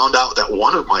 And we found out that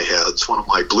one of my heads, one of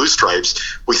my blue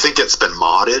stripes, we think it's been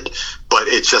modded, but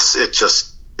it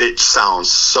sounds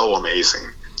so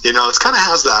amazing. It kind of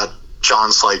has that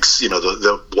John Sykes,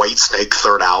 the White Snake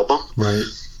third album. Right.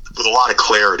 With a lot of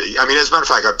clarity. As a matter of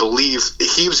fact, I believe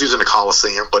he was using a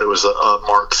Coliseum, but it was a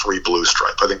Mark III blue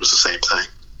stripe. I think it was the same thing.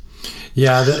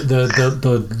 Yeah,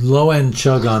 the low end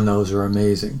chug on those are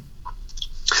amazing.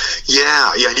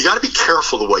 Yeah, and you got to be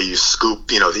careful the way you scoop,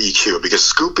 the EQ, because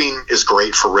scooping is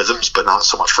great for rhythms, but not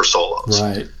so much for solos.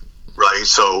 Right.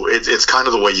 So it's kind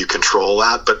of the way you control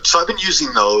that. But so I've been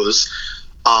using those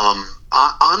on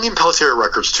the Impellitteri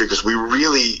records too, because we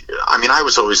really,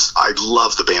 I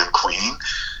love the band Queen.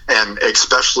 And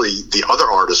especially the other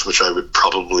artists, which I would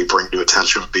probably bring to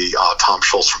attention, would be Tom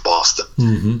Scholz from Boston.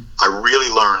 I really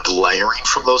learned layering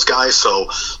from those guys. So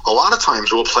a lot of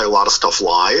times we'll play a lot of stuff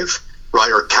live,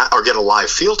 right, or get a live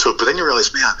feel to it. But then you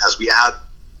realize, man, as we add,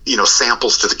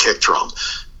 samples to the kick drum,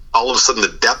 all of a sudden the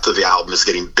depth of the album is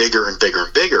getting bigger and bigger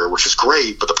and bigger, which is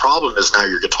great. But the problem is now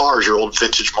your guitars, your old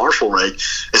vintage Marshall rig,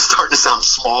 is starting to sound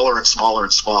smaller and smaller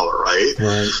and smaller, right?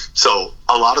 So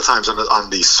a lot of times on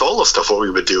the solo stuff, what we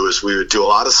would do is we would do a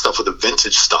lot of stuff with the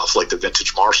vintage stuff, like the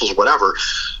vintage Marshalls or whatever.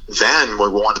 Then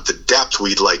when we wanted the depth,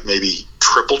 we'd like maybe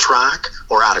triple track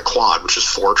or add a quad, which is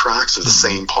 4 tracks of the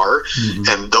same part.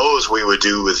 And those we would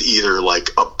do with either like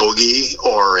a Boogie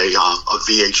or a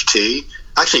VHT.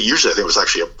 Actually, usually I think it was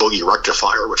actually a boogie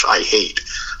rectifier, which I hate.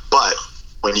 But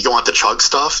when you go on to Chug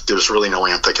stuff, there's really no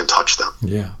amp that can touch them.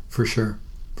 Yeah, for sure.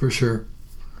 For sure.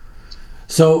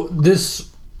 So this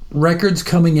record's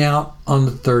coming out on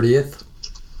the 30th.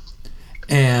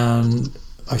 And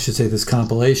I should say this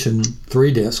compilation,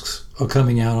 3 discs, are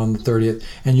coming out on the 30th.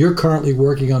 And you're currently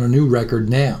working on a new record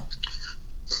now.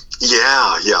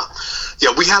 Yeah,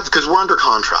 we have, because we're under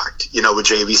contract, with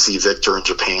JVC Victor in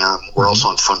Japan. We're also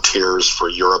on Frontiers for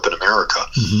Europe and America.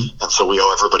 And so we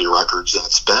owe everybody records. And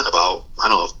it's been about,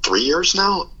 3 years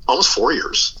now? Almost 4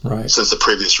 years since the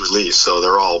previous release. So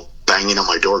they're all banging on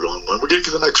my door going, when are we going to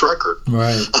get the next record?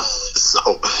 Right.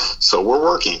 So we're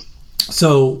working.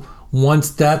 So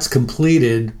once that's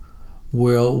completed,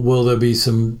 will there be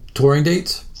some touring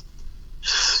dates?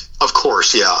 Of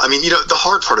course, yeah. I mean, the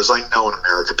hard part is I know in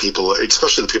America people,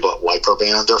 especially the people that like our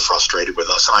band, they're frustrated with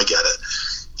us, and I get it.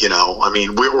 I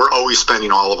mean, we're always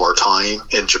spending all of our time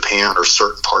in Japan or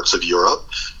certain parts of Europe,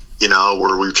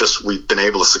 where we've been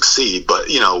able to succeed. But,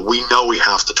 we know we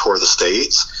have to tour the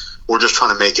States. We're just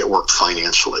trying to make it work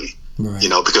financially. Right.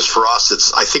 Because for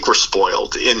us, I think we're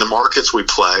spoiled. In the markets we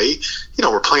play,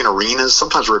 we're playing arenas.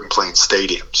 Sometimes we're even playing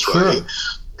stadiums, right? Sure.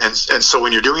 And so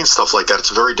when you're doing stuff like that, it's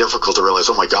very difficult to realize,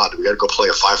 oh my God, we got to go play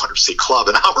a 500-seat club,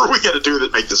 and how are we going to do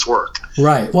that, make this work?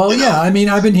 Right. Well, yeah. I mean,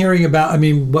 I've been hearing about.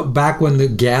 Back when the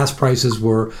gas prices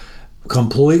were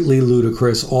completely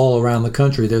ludicrous all around the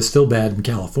country, they're still bad in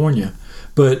California,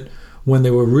 but when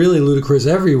they were really ludicrous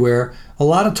everywhere, a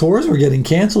lot of tours were getting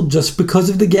canceled just because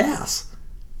of the gas.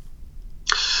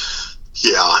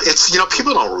 Yeah, it's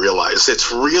people don't realize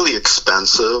it's really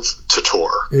expensive to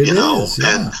tour. It is,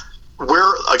 yeah.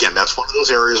 And that's one of those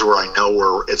areas where I know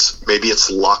where it's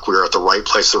luck. We're at the right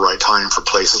place, the right time for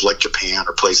places like Japan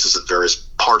or places in various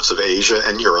parts of Asia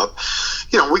and Europe.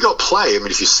 We go play. I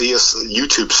mean, if you see us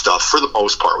YouTube stuff, for the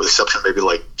most part, with the exception of maybe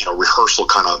like, rehearsal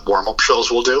kind of warm-up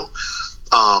shows we'll do.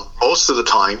 Most of the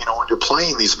time, when you're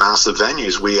playing these massive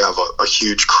venues, we have a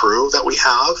huge crew that we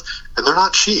have, and they're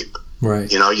not cheap.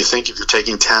 Right. You think if you're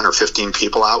taking 10 or 15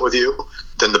 people out with you,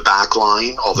 then the back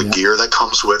line, all the gear that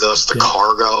comes with us, the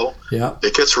cargo,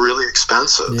 it gets really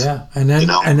expensive. Yeah, and then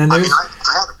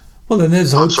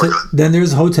then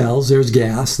there's hotels, there's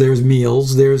gas, there's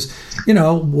meals, there's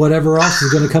whatever else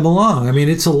is going to come along. I mean,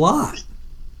 it's a lot.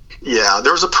 Yeah,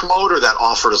 there was a promoter that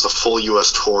offered us a full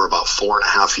U.S. tour about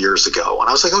 4.5 years ago, and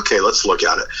I was like, okay, let's look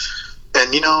at it.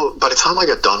 And by the time I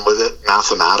got done with it,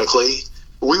 mathematically,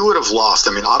 we would have lost.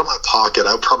 I mean, out of my pocket,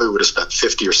 I probably would have spent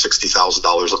 $50,000 or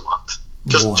 $60,000 a month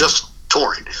just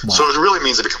touring. Wow. So it really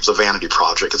means it becomes a vanity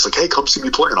project. It's like, hey, come see me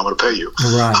play, and I'm going to pay you.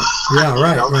 Right. Yeah.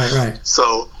 Right.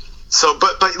 So,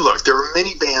 but look, there are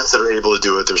many bands that are able to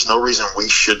do it. There's no reason we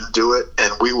shouldn't do it,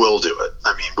 and we will do it.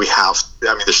 I mean,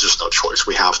 there's just no choice.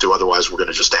 We have to, otherwise we're going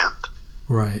to just end.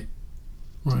 Right.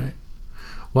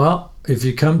 Well, if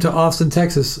you come to Austin,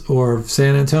 Texas, or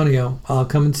San Antonio, I'll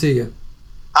come and see you.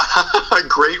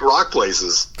 Great rock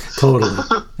places. Totally.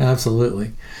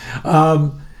 Absolutely.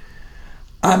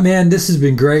 Man, this has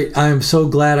been great. I am so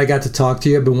glad I got to talk to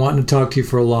you. I've been wanting to talk to you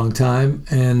for a long time,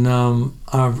 and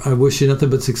I wish you nothing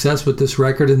but success with this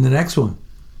record and the next one.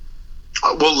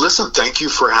 Well, listen, thank you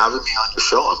for having me on your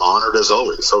show. I'm honored as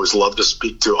always. Always love to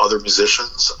speak to other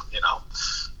musicians.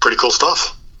 Pretty cool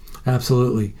stuff.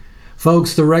 Absolutely.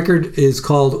 Folks, the record is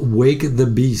called Wake the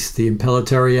Beast, the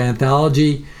Impellitteri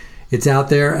Anthology. It's out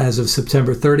there as of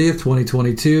September 30th,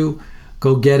 2022.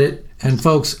 Go get it. And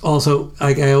folks, also,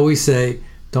 like I always say,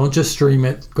 don't just stream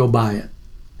it, go buy it.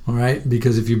 All right?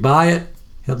 Because if you buy it,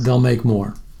 they'll make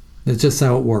more. That's just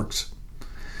how it works.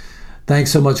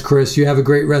 Thanks so much, Chris. You have a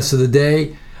great rest of the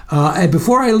day. And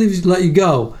before I let you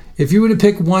go, if you were to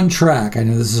pick one track, I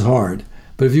know this is hard,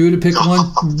 but if you were to pick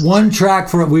one track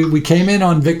for we came in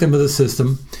on Victim of the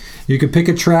System. You could pick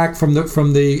a track from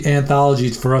the anthology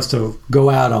for us to go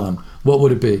out on. What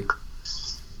would it be?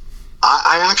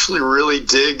 I actually really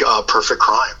dig Perfect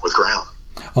Crime with Graham.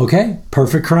 Okay,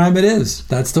 Perfect Crime it is.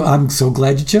 I'm so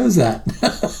glad you chose that.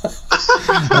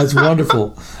 That's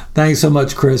wonderful. Thanks so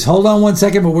much, Chris. Hold on one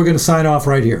second, but we're going to sign off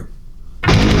right here.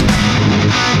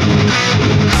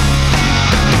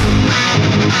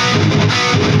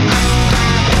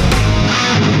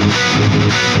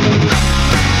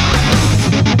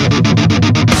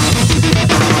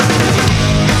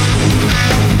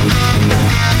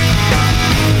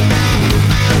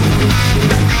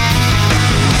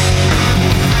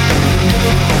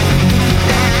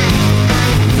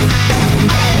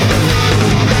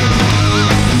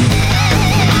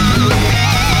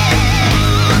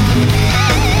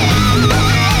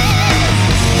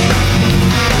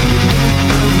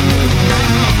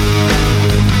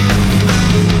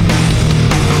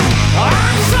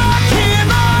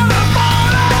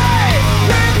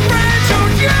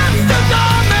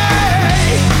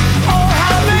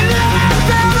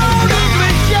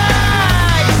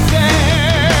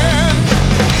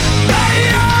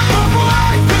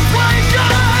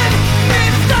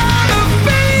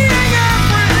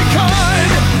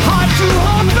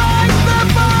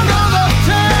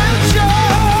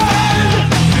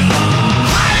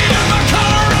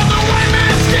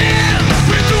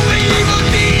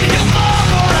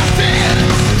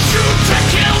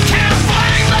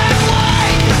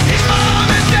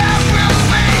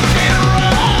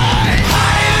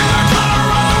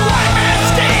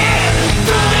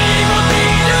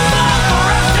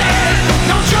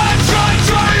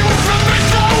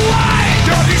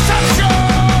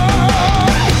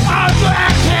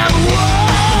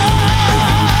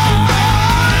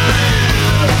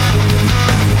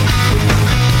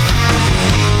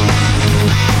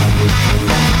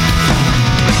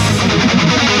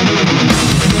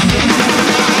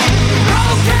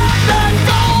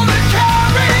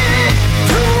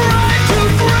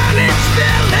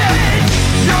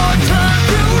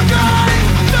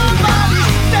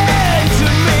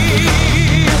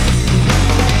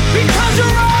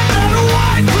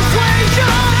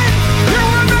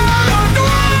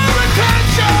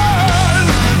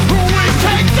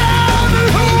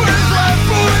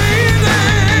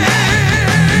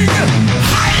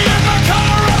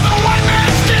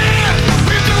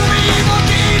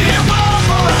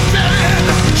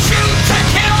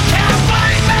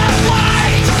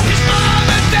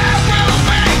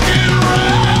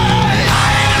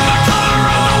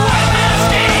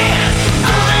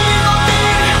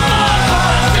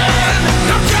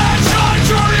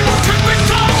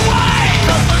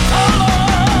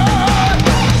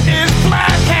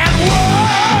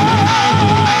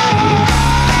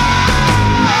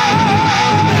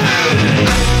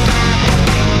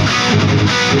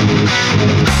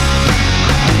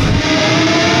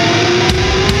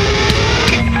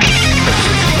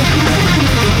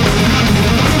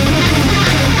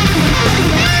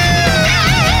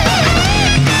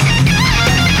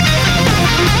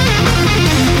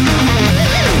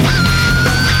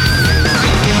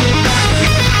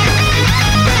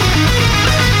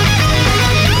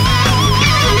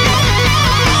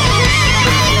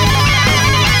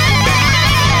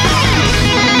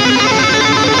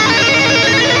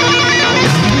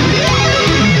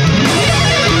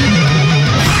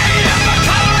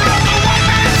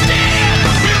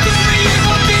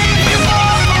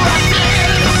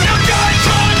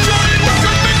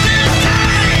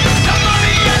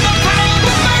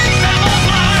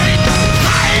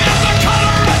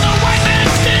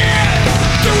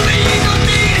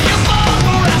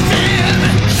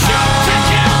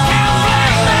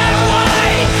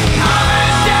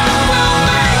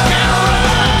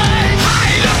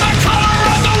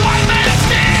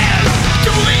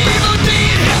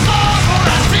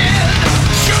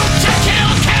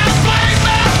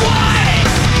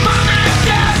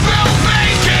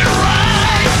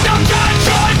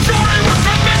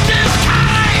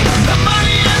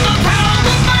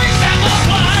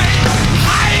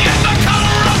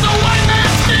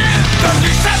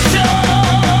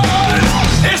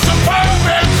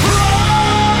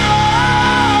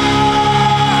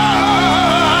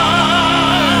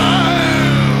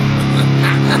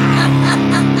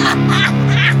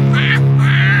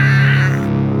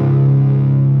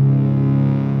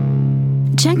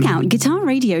 Check out Guitar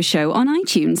Radio Show on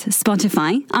iTunes,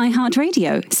 Spotify,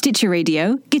 iHeartRadio, Stitcher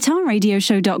Radio,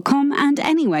 GuitarRadioshow.com, and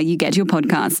anywhere you get your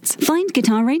podcasts. Find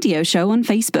Guitar Radio Show on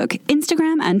Facebook,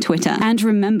 Instagram, and Twitter. And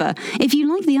remember, if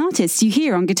you like the artists you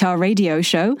hear on Guitar Radio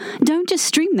Show, don't just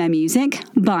stream their music,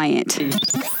 buy it.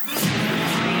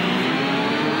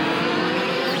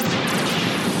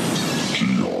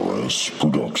 GRS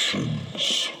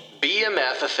Productions.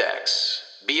 BMFFX.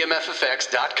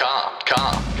 BMFFX.com.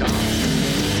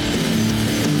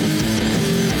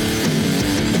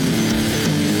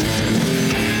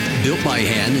 Built by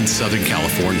hand in Southern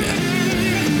California.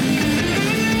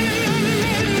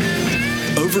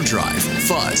 Overdrive,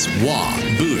 fuzz, wah,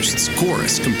 boosts,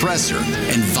 chorus, compressor,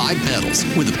 and vibe pedals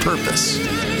with a purpose.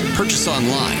 Purchase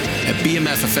online at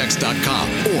bmffx.com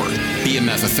or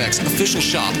BMFFX official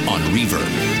shop on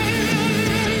Reverb.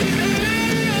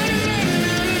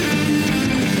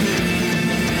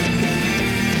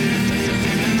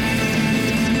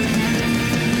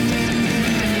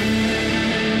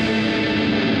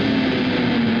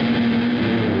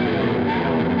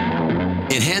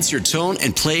 Enhance your tone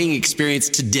and playing experience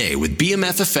today with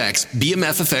BMFFX,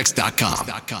 bmffx.com.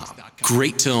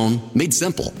 Great tone made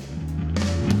simple.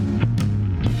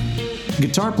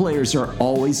 Guitar players are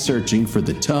always searching for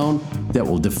the tone that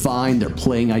will define their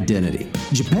playing identity.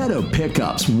 Geppetto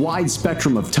pickups' wide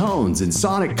spectrum of tones and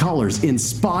sonic colors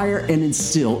inspire and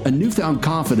instill a newfound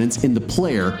confidence in the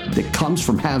player that comes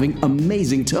from having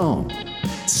amazing tone.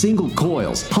 Single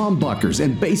coils, humbuckers,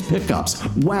 and bass pickups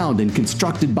wound and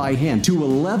constructed by hand to a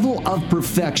level of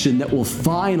perfection that will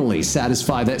finally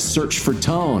satisfy that search for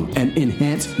tone and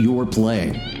enhance your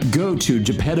playing. Go to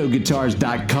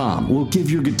GeppettoGuitars.com. We'll give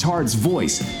your guitar its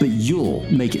voice, but you'll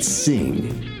make it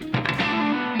sing.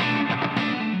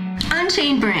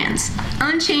 Unchained Brands.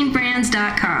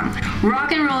 Unchainedbrands.com.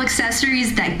 Rock and roll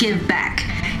accessories that give back.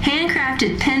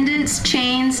 Handcrafted pendants,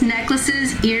 chains,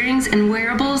 necklaces, earrings, and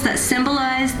wearables that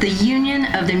symbolize the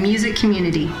union of the music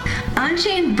community.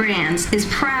 Unchained Brands is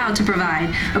proud to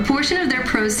provide a portion of their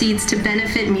proceeds to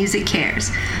Benefit Music Cares,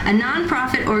 a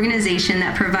nonprofit organization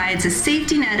that provides a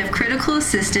safety net of critical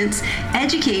assistance,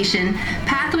 education,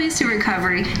 pathways to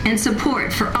recovery, and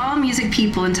support for all music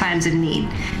people in times of need.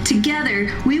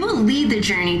 Together, we will lead the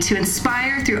journey to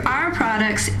inspire through our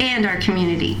products and our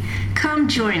community. Come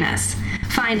join us.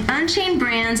 Find Unchained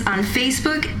Brands on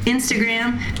Facebook,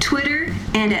 Instagram, Twitter,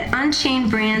 and at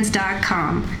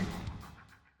unchainedbrands.com.